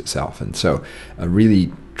grapefruit juice itself. And so a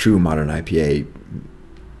really true modern IPA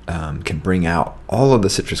can bring out all of the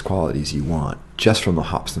citrus qualities you want just from the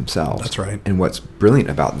hops themselves. That's right. And what's brilliant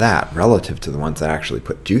about that relative to the ones that actually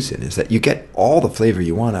put juice in is that you get all the flavor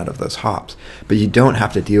you want out of those hops, but you don't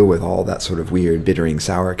have to deal with all that sort of weird bittering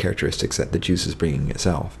sour characteristics that the juice is bringing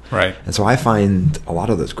itself. Right. And so I find a lot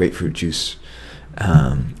of those grapefruit juice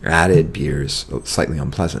added beers slightly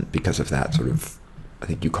unpleasant because of that sort of, I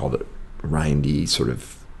think you called it rindy sort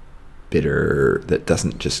of bitter that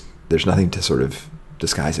doesn't just, there's nothing to sort of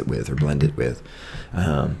disguise it with or blend it with.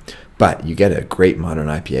 But you get a great modern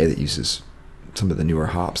IPA that uses some of the newer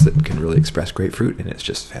hops that can really express grapefruit, and it's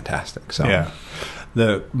just fantastic. So yeah,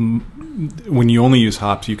 when you only use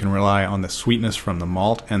hops, you can rely on the sweetness from the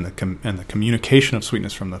malt and the communication of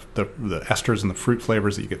sweetness from the esters and the fruit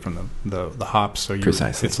flavors that you get from the hops. So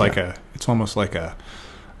precisely, it's like it's almost like a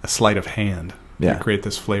sleight of hand. You create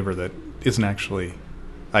this flavor that isn't actually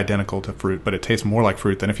identical to fruit, but it tastes more like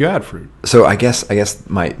fruit than if you add fruit. So I guess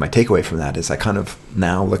my takeaway from that is I kind of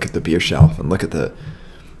now look at the beer shelf and look at the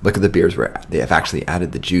beers where they have actually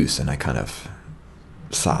added the juice, and I kind of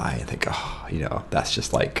sigh and think, that's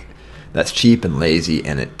just like, that's cheap and lazy,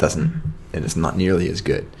 and it's not nearly as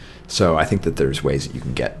good. So I think that there's ways that you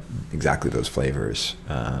can get exactly those flavors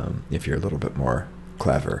if you're a little bit more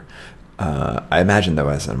clever. I imagine, though,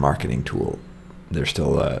 as a marketing tool, there's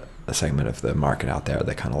still a segment of the market out there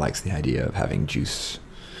that kind of likes the idea of having juice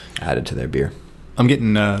added to their beer. I'm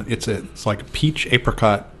getting it's like a peach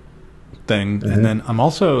apricot thing, and then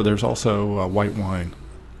there's also white wine,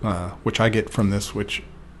 which I get from this, which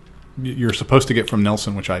you're supposed to get from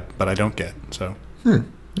Nelson, but I don't get. So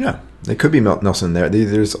Yeah, they could be Nelson there.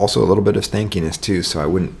 There's also a little bit of stankiness too, so I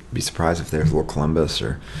wouldn't be surprised if there's a little Columbus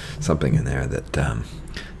or something in there that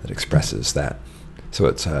that expresses that. So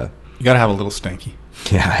it's you got to have a little stanky.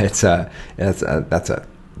 Yeah, that's a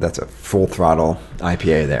full throttle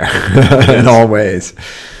IPA there in all ways.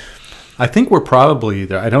 I think we're probably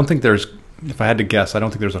there. I don't think there's. If I had to guess, I don't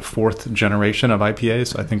think there's a fourth generation of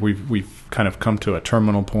IPAs. I think we've kind of come to a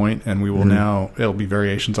terminal point, and we will now. It'll be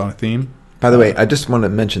variations on a theme. By the way, I just want to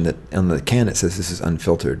mention that on the can it says this is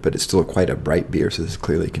unfiltered, but it's still quite a bright beer, so this is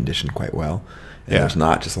clearly conditioned quite well. And there's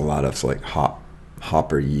not just a lot of like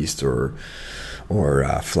hop or yeast or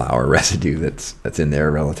flour residue that's in there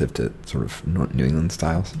relative to sort of New England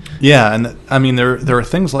styles. Yeah, and I mean there are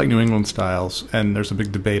things like New England styles, and there's a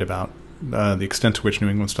big debate about the extent to which New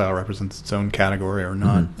England style represents its own category or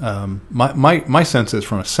not. Mm-hmm. My sense is,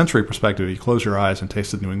 from a sensory perspective, you close your eyes and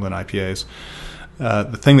taste the New England IPAs.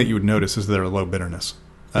 The thing that you would notice is they're low bitterness,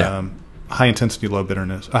 high intensity, low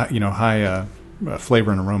bitterness. High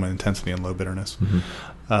flavor and aroma intensity and low bitterness.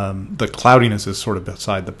 Mm-hmm. The cloudiness is sort of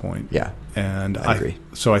beside the point. Yeah, and I agree.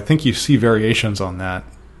 So I think you see variations on that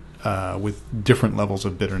with different levels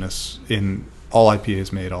of bitterness in all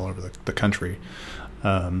IPAs made all over the country.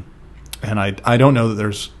 And I don't know that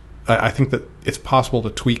there's. I think that it's possible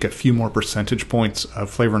to tweak a few more percentage points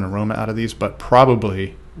of flavor and aroma out of these, but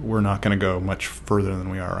probably we're not going to go much further than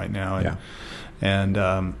we are right now. And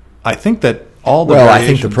I think that all the I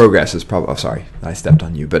think the progress is probably. Oh, sorry, I stepped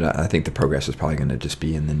on you, but I think the progress is probably going to just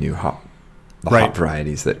be in the new hop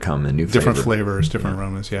varieties that come in new different flavors, different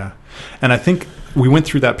aromas. Yeah, and I think we went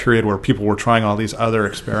through that period where people were trying all these other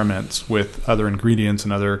experiments with other ingredients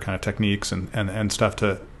and other kind of techniques and stuff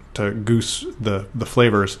to goose the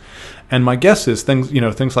flavors. And my guess is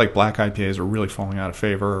things like black IPAs are really falling out of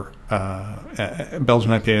favor.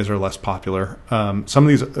 Belgian IPAs are less popular. Some of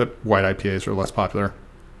these white IPAs are less popular.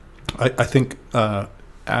 I think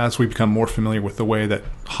as we become more familiar with the way that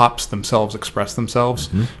hops themselves express themselves,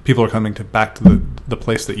 people are coming back to the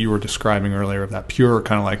place that you were describing earlier, of that pure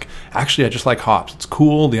kind of like, actually, I just like hops. It's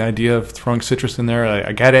cool, the idea of throwing citrus in there.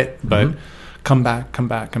 I get it, but come back.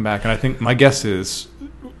 And I think my guess is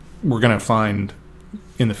we're going to find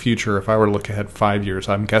in the future, if I were to look ahead 5 years,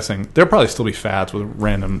 I'm guessing there'll probably still be fads with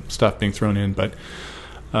random stuff being thrown in, but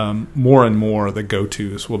more and more the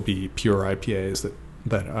go-tos will be pure IPAs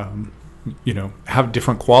that have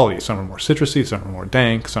different qualities. Some are more citrusy, some are more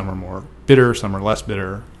dank, some are more bitter, some are less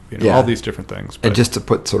bitter. All these different things. But, and just to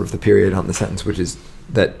put sort of the period on the sentence, which is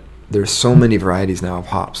that there's so many varieties now of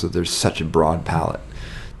hops, that there's such a broad palette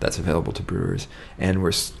that's available to brewers, and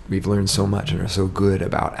we've learned so much and are so good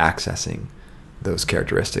about accessing those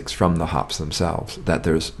characteristics from the hops themselves that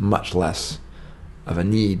there's much less of a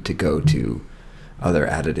need to go to other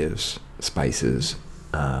additives, spices,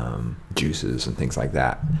 juices, and things like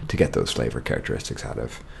that to get those flavor characteristics out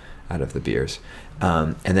of the beers.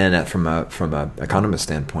 And then from a economist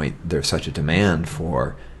standpoint, there's such a demand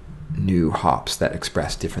for new hops that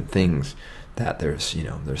express different things that there's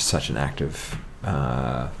such an active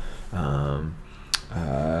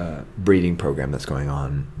breeding program that's going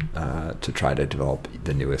on to try to develop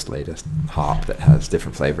the latest hop that has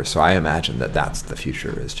different flavors. So I imagine that's the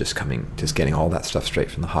future, is just getting all that stuff straight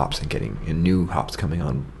from the hops and getting new hops coming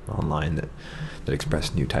online that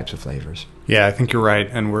express new types of flavors. Yeah, I think you're right,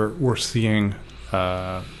 and we're seeing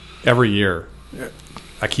every year.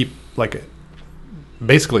 I keep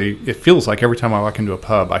basically, it feels like every time I walk into a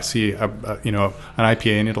pub, I see an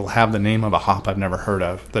IPA, and it'll have the name of a hop I've never heard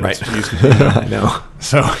of. Right. It's used to, I know.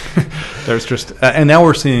 So there's just, and now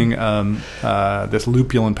we're seeing this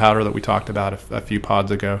lupulin powder that we talked about a few pods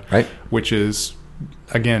ago, right? Which is,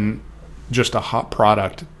 again, just a hop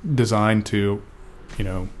product designed to,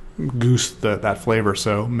 goose that flavor.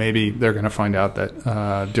 So maybe they're going to find out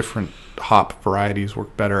that different hop varieties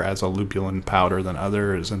work better as a lupulin powder than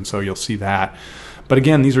others, and so you'll see that. But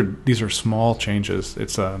again, these are small changes.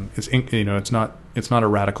 It's not a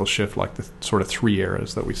radical shift like the sort of 3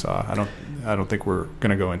 eras that we saw. I don't think we're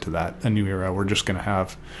going to go into a new era. We're just going to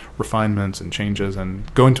have refinements and changes, and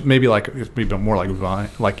go into maybe more like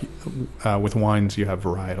with wines you have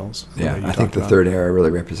varietals. Yeah, I think the third era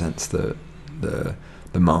really represents the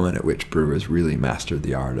moment at which brewers really mastered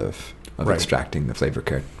the art of extracting the flavor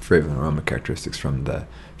and aroma characteristics from the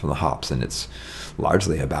hops, and it's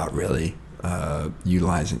largely about really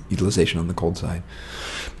utilization on the cold side.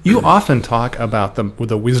 You often talk about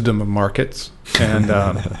the wisdom of markets, and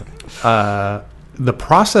the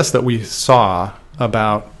process that we saw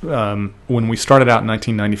about when we started out in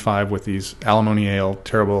 1995 with these alimony ale,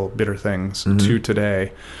 terrible bitter things, to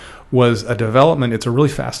today, was a development. It's a really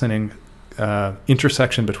fascinating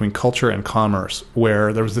intersection between culture and commerce,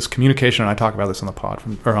 where there was this communication, and I talk about this on the pod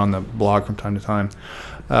or on the blog from time to time.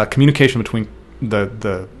 Communication between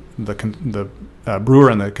the brewer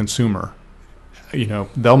and the consumer.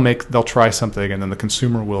 They'll try something, and then the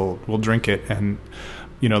consumer will drink it, and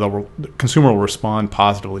the consumer will respond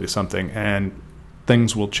positively to something, and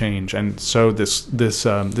things will change. And so this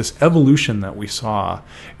evolution that we saw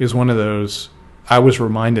is one of those. I was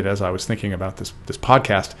reminded as I was thinking about this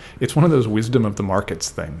podcast. It's one of those wisdom of the markets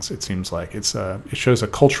things. It seems like it shows a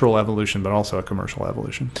cultural evolution, but also a commercial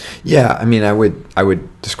evolution. Yeah, I mean, I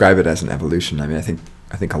would describe it as an evolution. I mean, I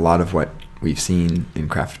think a lot of what we've seen in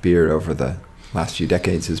craft beer over the last few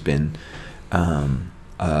decades has been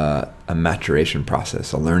a maturation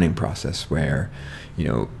process, a learning process, where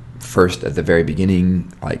first at the very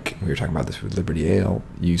beginning, like we were talking about this with Liberty Ale,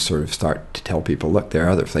 you sort of start to tell people, look, there are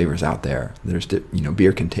other flavors out there. There's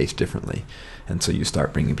beer can taste differently, and so you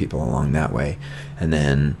start bringing people along that way, and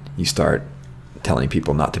then you start telling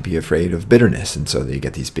people not to be afraid of bitterness, and so they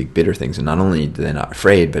get these big bitter things, and not only are they not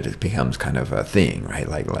afraid, but it becomes kind of a thing, right?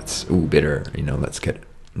 Like bitter, let's get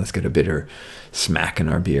a bitter smack in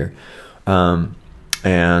our beer.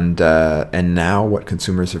 And now what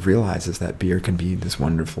consumers have realized is that beer can be this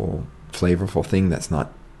wonderful, flavorful thing that's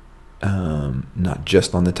not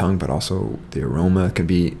just on the tongue, but also the aroma can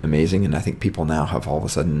be amazing. And I think people now have all of a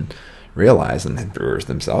sudden realized, and the brewers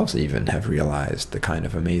themselves even have realized, the kind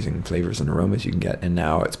of amazing flavors and aromas you can get. And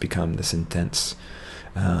now it's become this intense.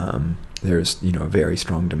 There's a very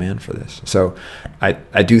strong demand for this. So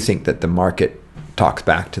I do think that the market talks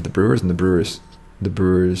back to the brewers, and the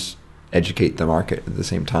brewers educate the market at the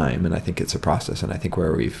same time, and I think it's a process. And I think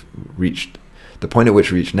where we've reached, the point at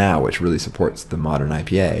which we reach now, which really supports the modern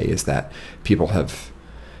IPA, is that people have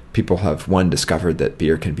discovered that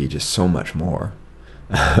beer can be just so much more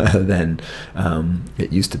than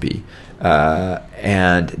it used to be,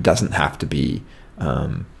 and it doesn't have to be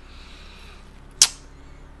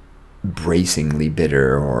bracingly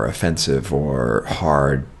bitter or offensive or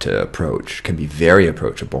hard to approach. It can be very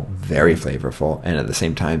approachable, very flavorful, and at the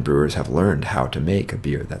same time brewers have learned how to make a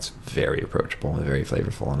beer that's very approachable and very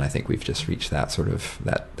flavorful. And I think we've just reached that sort of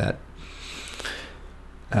that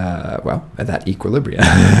equilibrium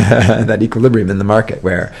that equilibrium in the market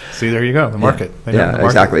where, see, there you go, the market. The market.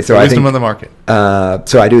 Exactly. So wisdom of the market. I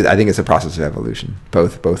think it's a process of evolution,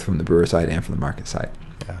 both from the brewer side and from the market side.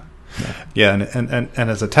 Yeah, and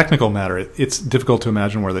as a technical matter, it's difficult to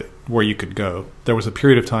imagine where you could go. There was a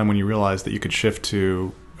period of time when you realized that you could shift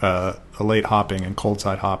to a late hopping and cold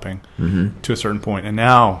side hopping to a certain point, and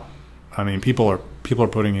now, I mean, people are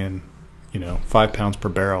putting in 5 pounds per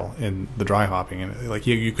barrel in the dry hopping, and like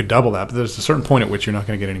you could double that, but there's a certain point at which you're not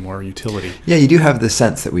going to get any more utility. Yeah, you do have the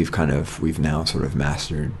sense that we've now sort of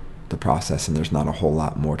mastered the process, and there's not a whole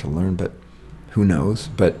lot more to learn, but who knows?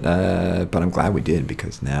 But I'm glad we did,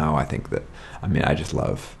 because now I think that, I mean, I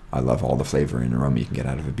love all the flavor and aroma you can get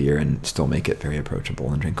out of a beer and still make it very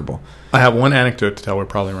approachable and drinkable. I have one anecdote to tell. We're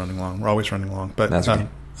probably running long. We're always running long, but that's okay.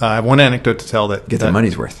 I have one anecdote to tell that get their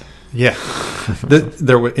money's worth. Yeah,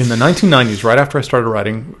 there were in the 1990s, right after I started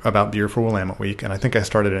writing about beer for Willamette Week, and I think I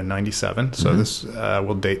started in '97. So this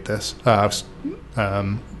will date this. I was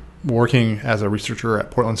working as a researcher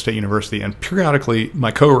at Portland State University, and periodically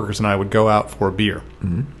my coworkers and I would go out for a beer.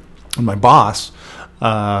 And my boss,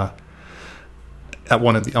 on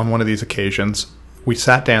one of these occasions, we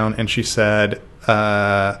sat down, and she said,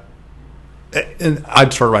 and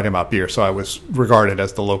I'd started writing about beer, so I was regarded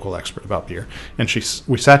as the local expert about beer. And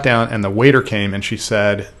we sat down, and the waiter came, and she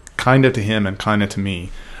said, kind of to him and kind of to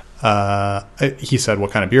me, he said,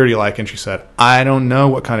 "What kind of beer do you like?" And she said, "I don't know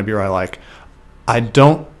what kind of beer I like. I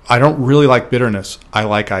don't really like bitterness. I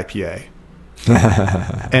like IPA."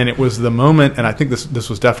 And it was the moment, and I think this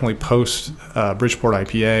was definitely post Bridgeport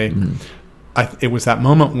IPA. It was that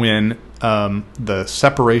moment when the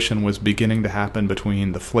separation was beginning to happen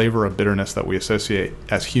between the flavor of bitterness that we associate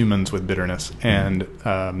as humans with bitterness and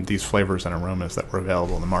these flavors and aromas that were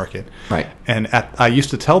available in the market. Right. And I used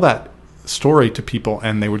to tell that story to people,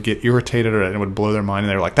 and they would get irritated, or it would blow their mind,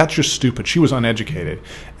 and they were like, "That's just stupid. She was uneducated."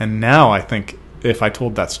 And now I think if I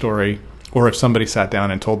told that story, or if somebody sat down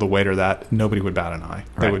and told the waiter that, nobody would bat an eye.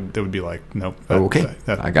 Right. They would be like, "Nope." Okay,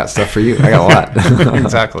 I got stuff for you. I got a lot.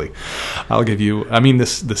 Exactly. I'll give you. I mean, the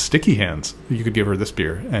Sticky Hands. You could give her this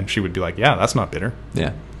beer, and she would be like, "Yeah, that's not bitter."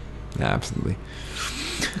 Yeah, absolutely.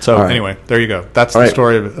 So anyway, there you go. That's the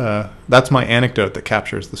story of. That's my anecdote that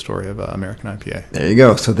captures the story of American IPA. There you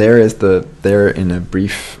go. So there in a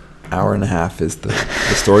brief hour and a half is the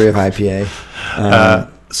story of IPA.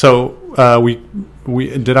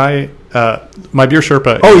 My beer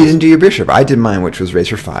Sherpa. Oh, you didn't do your beer Sherpa. I did mine, which was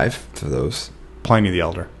Racer 5 for those. Pliny the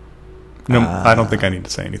Elder. No, I don't think I need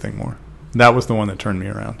to say anything more. That was the one that turned me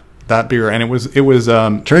around. That beer, and it was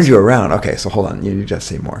turned you around. Okay, so hold on, you need to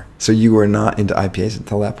say more. So you were not into IPAs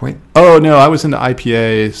until that point? Oh no, I was into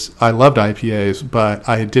IPAs. I loved IPAs, but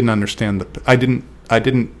I didn't understand I didn't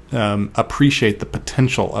appreciate the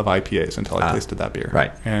potential of IPAs until I tasted that beer.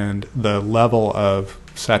 Right. And the level of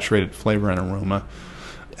saturated flavor and aroma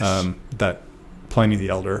that Pliny the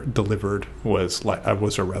Elder delivered was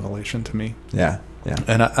a revelation to me. Yeah.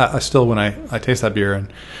 And I still, when I taste that beer, and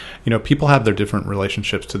people have their different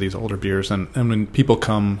relationships to these older beers, and when people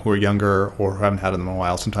come who are younger or who haven't had them in a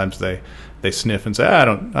while, sometimes they sniff and say, I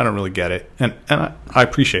don't really get it, and I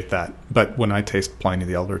appreciate that. But when I taste Pliny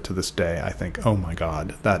the Elder to this day, I think, oh my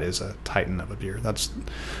God, that is a titan of a beer. That's,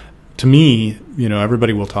 to me,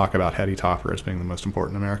 everybody will talk about Hetty Topper as being the most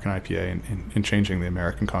important American IPA in changing the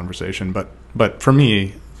American conversation, but for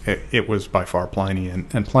me, it was by far Pliny,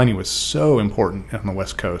 and Pliny was so important on the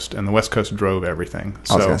West Coast, and the West Coast drove everything.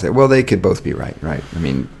 I was going to say, well, they could both be right? I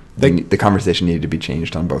mean, the conversation needed to be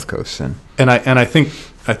changed on both coasts, and I think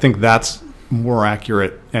that's more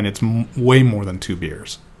accurate, and it's way more than 2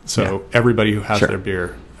 beers. So everybody who has their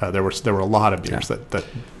beer, there were a lot of beers that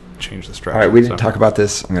changed the strategy. All right, we didn't talk about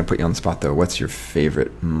this. I'm going to put you on the spot though. What's your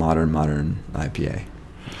favorite modern IPA?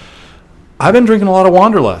 I've been drinking a lot of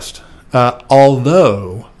Wanderlust.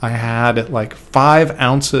 Although I had like 5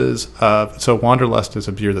 ounces of... So Wanderlust is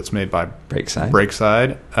a beer that's made by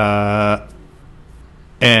Breakside.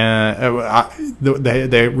 And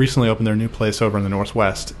they recently opened their new place over in the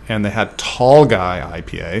Northwest, and they had Tall Guy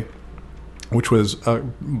IPA, which was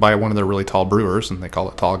by one of their really tall brewers, and they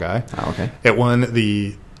call it Tall Guy. Oh, okay. It won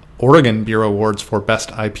the Oregon Beer Awards for Best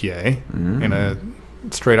IPA in a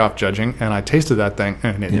straight-off judging, and I tasted that thing,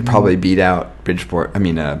 and it probably beat out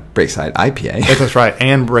Breakside IPA. That's right,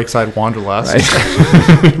 and Breakside Wanderlust.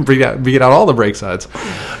 Right. beat out all the Breaksides.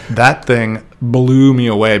 That thing blew me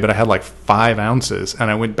away, but I had like 5 ounces, and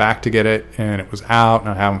I went back to get it, and it was out, and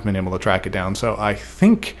I haven't been able to track it down. So I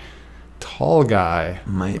think Tall Guy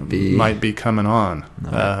might be coming on.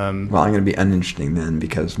 Well, I'm going to be uninteresting then,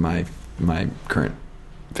 because my current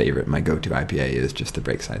favorite, my go-to IPA is just the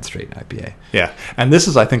Breakside straight IPA. Yeah, and this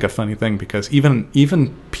is, I think, a funny thing, because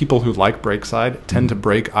even people who like Breakside tend to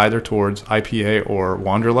break either towards IPA or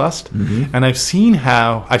Wanderlust, and I've seen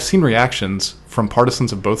reactions from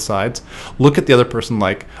partisans of both sides. Look at the other person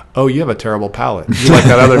like, oh, you have a terrible palate. You like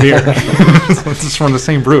that other beer. It's from the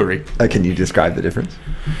same brewery. Can you describe the difference?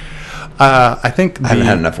 I think I haven't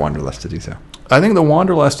had enough Wanderlust to do so. I think the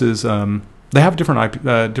Wanderlust is they have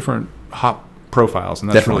different hop profiles, and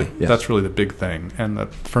that's really the big thing. And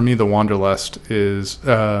for me, the Wanderlust is it's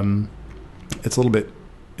a little bit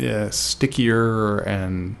stickier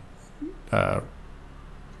and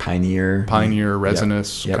pineier,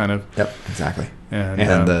 resinous kind of. Yep, exactly.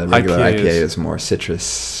 And the regular IPA is more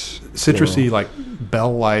citrusy, like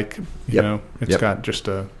bell-like. It's got just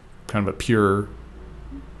a kind of a pure.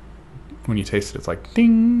 When you taste it, it's like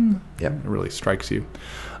ding. Yep, it really strikes you.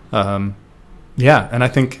 And I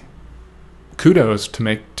think kudos to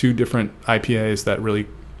make 2 different IPAs that really,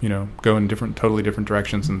 go in totally different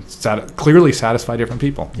directions and clearly satisfy different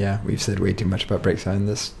people. Yeah, we've said way too much about Breakside in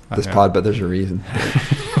this pod, but there's a reason.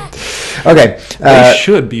 Okay, they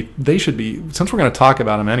should be. Since we're going to talk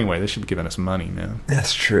about them anyway, they should be giving us money, man.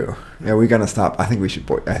 That's true. Yeah, we're going to stop. I think we should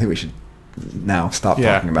now stop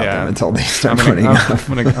talking about them until they start putting up.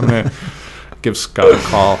 I'm gonna give Scott a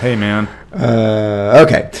call. Hey, man.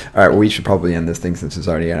 Okay. All right. Well, we should probably end this thing since it's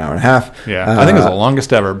already an hour and a half. Yeah. I think it's the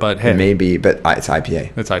longest ever, but hey. Maybe, but it's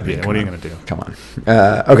IPA. It's IPA. What are you going to do? Come on.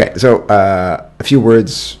 Okay. So a few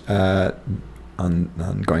words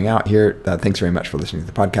on going out here. Thanks very much for listening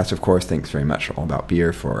to the podcast, of course. Thanks very much to All About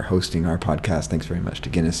Beer for hosting our podcast. Thanks very much to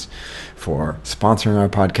Guinness for sponsoring our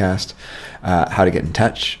podcast. How to get in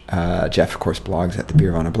touch. Jeff, of course, blogs at the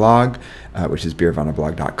Beervana blog, which is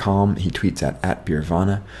beervanablog.com. He tweets at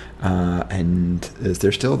Beervana. And is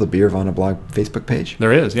there still the Beervana blog Facebook page?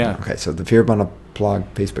 There is, yeah. Okay, so the Beervana blog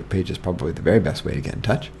Facebook page is probably the very best way to get in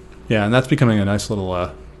touch. Yeah, and that's becoming a nice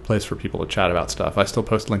little place for people to chat about stuff. I still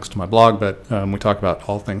post links to my blog, but we talk about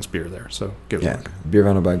all things beer there, so give it a look.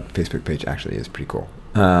 Beervana blog Facebook page actually is pretty cool.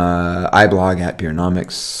 I blog at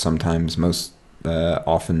Beernomics. Sometimes, more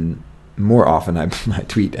often, I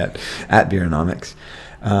tweet at Beernomics.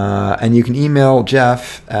 And you can email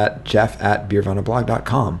Jeff at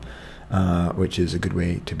beervanablog.com. which is a good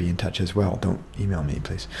way to be in touch as well. Don't email me,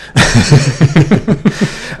 please.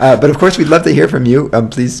 But of course, we'd love to hear from you.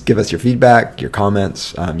 Please give us your feedback, your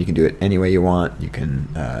comments. You can do it any way you want. You can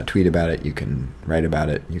tweet about it. You can write about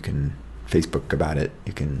it. You can Facebook about it.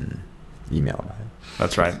 You can email about it.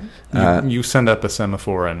 That's right. You send up a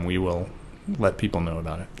semaphore and we will let people know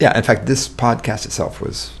about it. Yeah. In fact, this podcast itself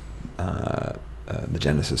was, the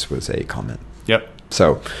genesis was a comment. Yep.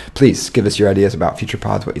 So please give us your ideas about future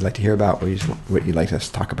pods, what you'd like to hear about, what you'd like us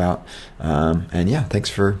to talk about. And yeah, thanks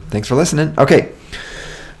for listening. Okay.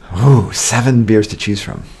 Ooh, 7 beers to choose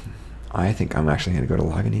from. I think I'm actually going to go to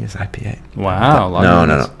Lagunitas IPA. Wow.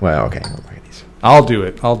 No. Well, okay. Lagunitas. I'll do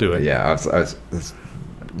it. Yeah, I was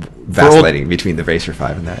vacillating between the Racer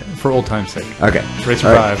 5 and that. For old time's sake. Okay. Racer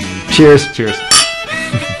All right. 5. Cheers. Cheers.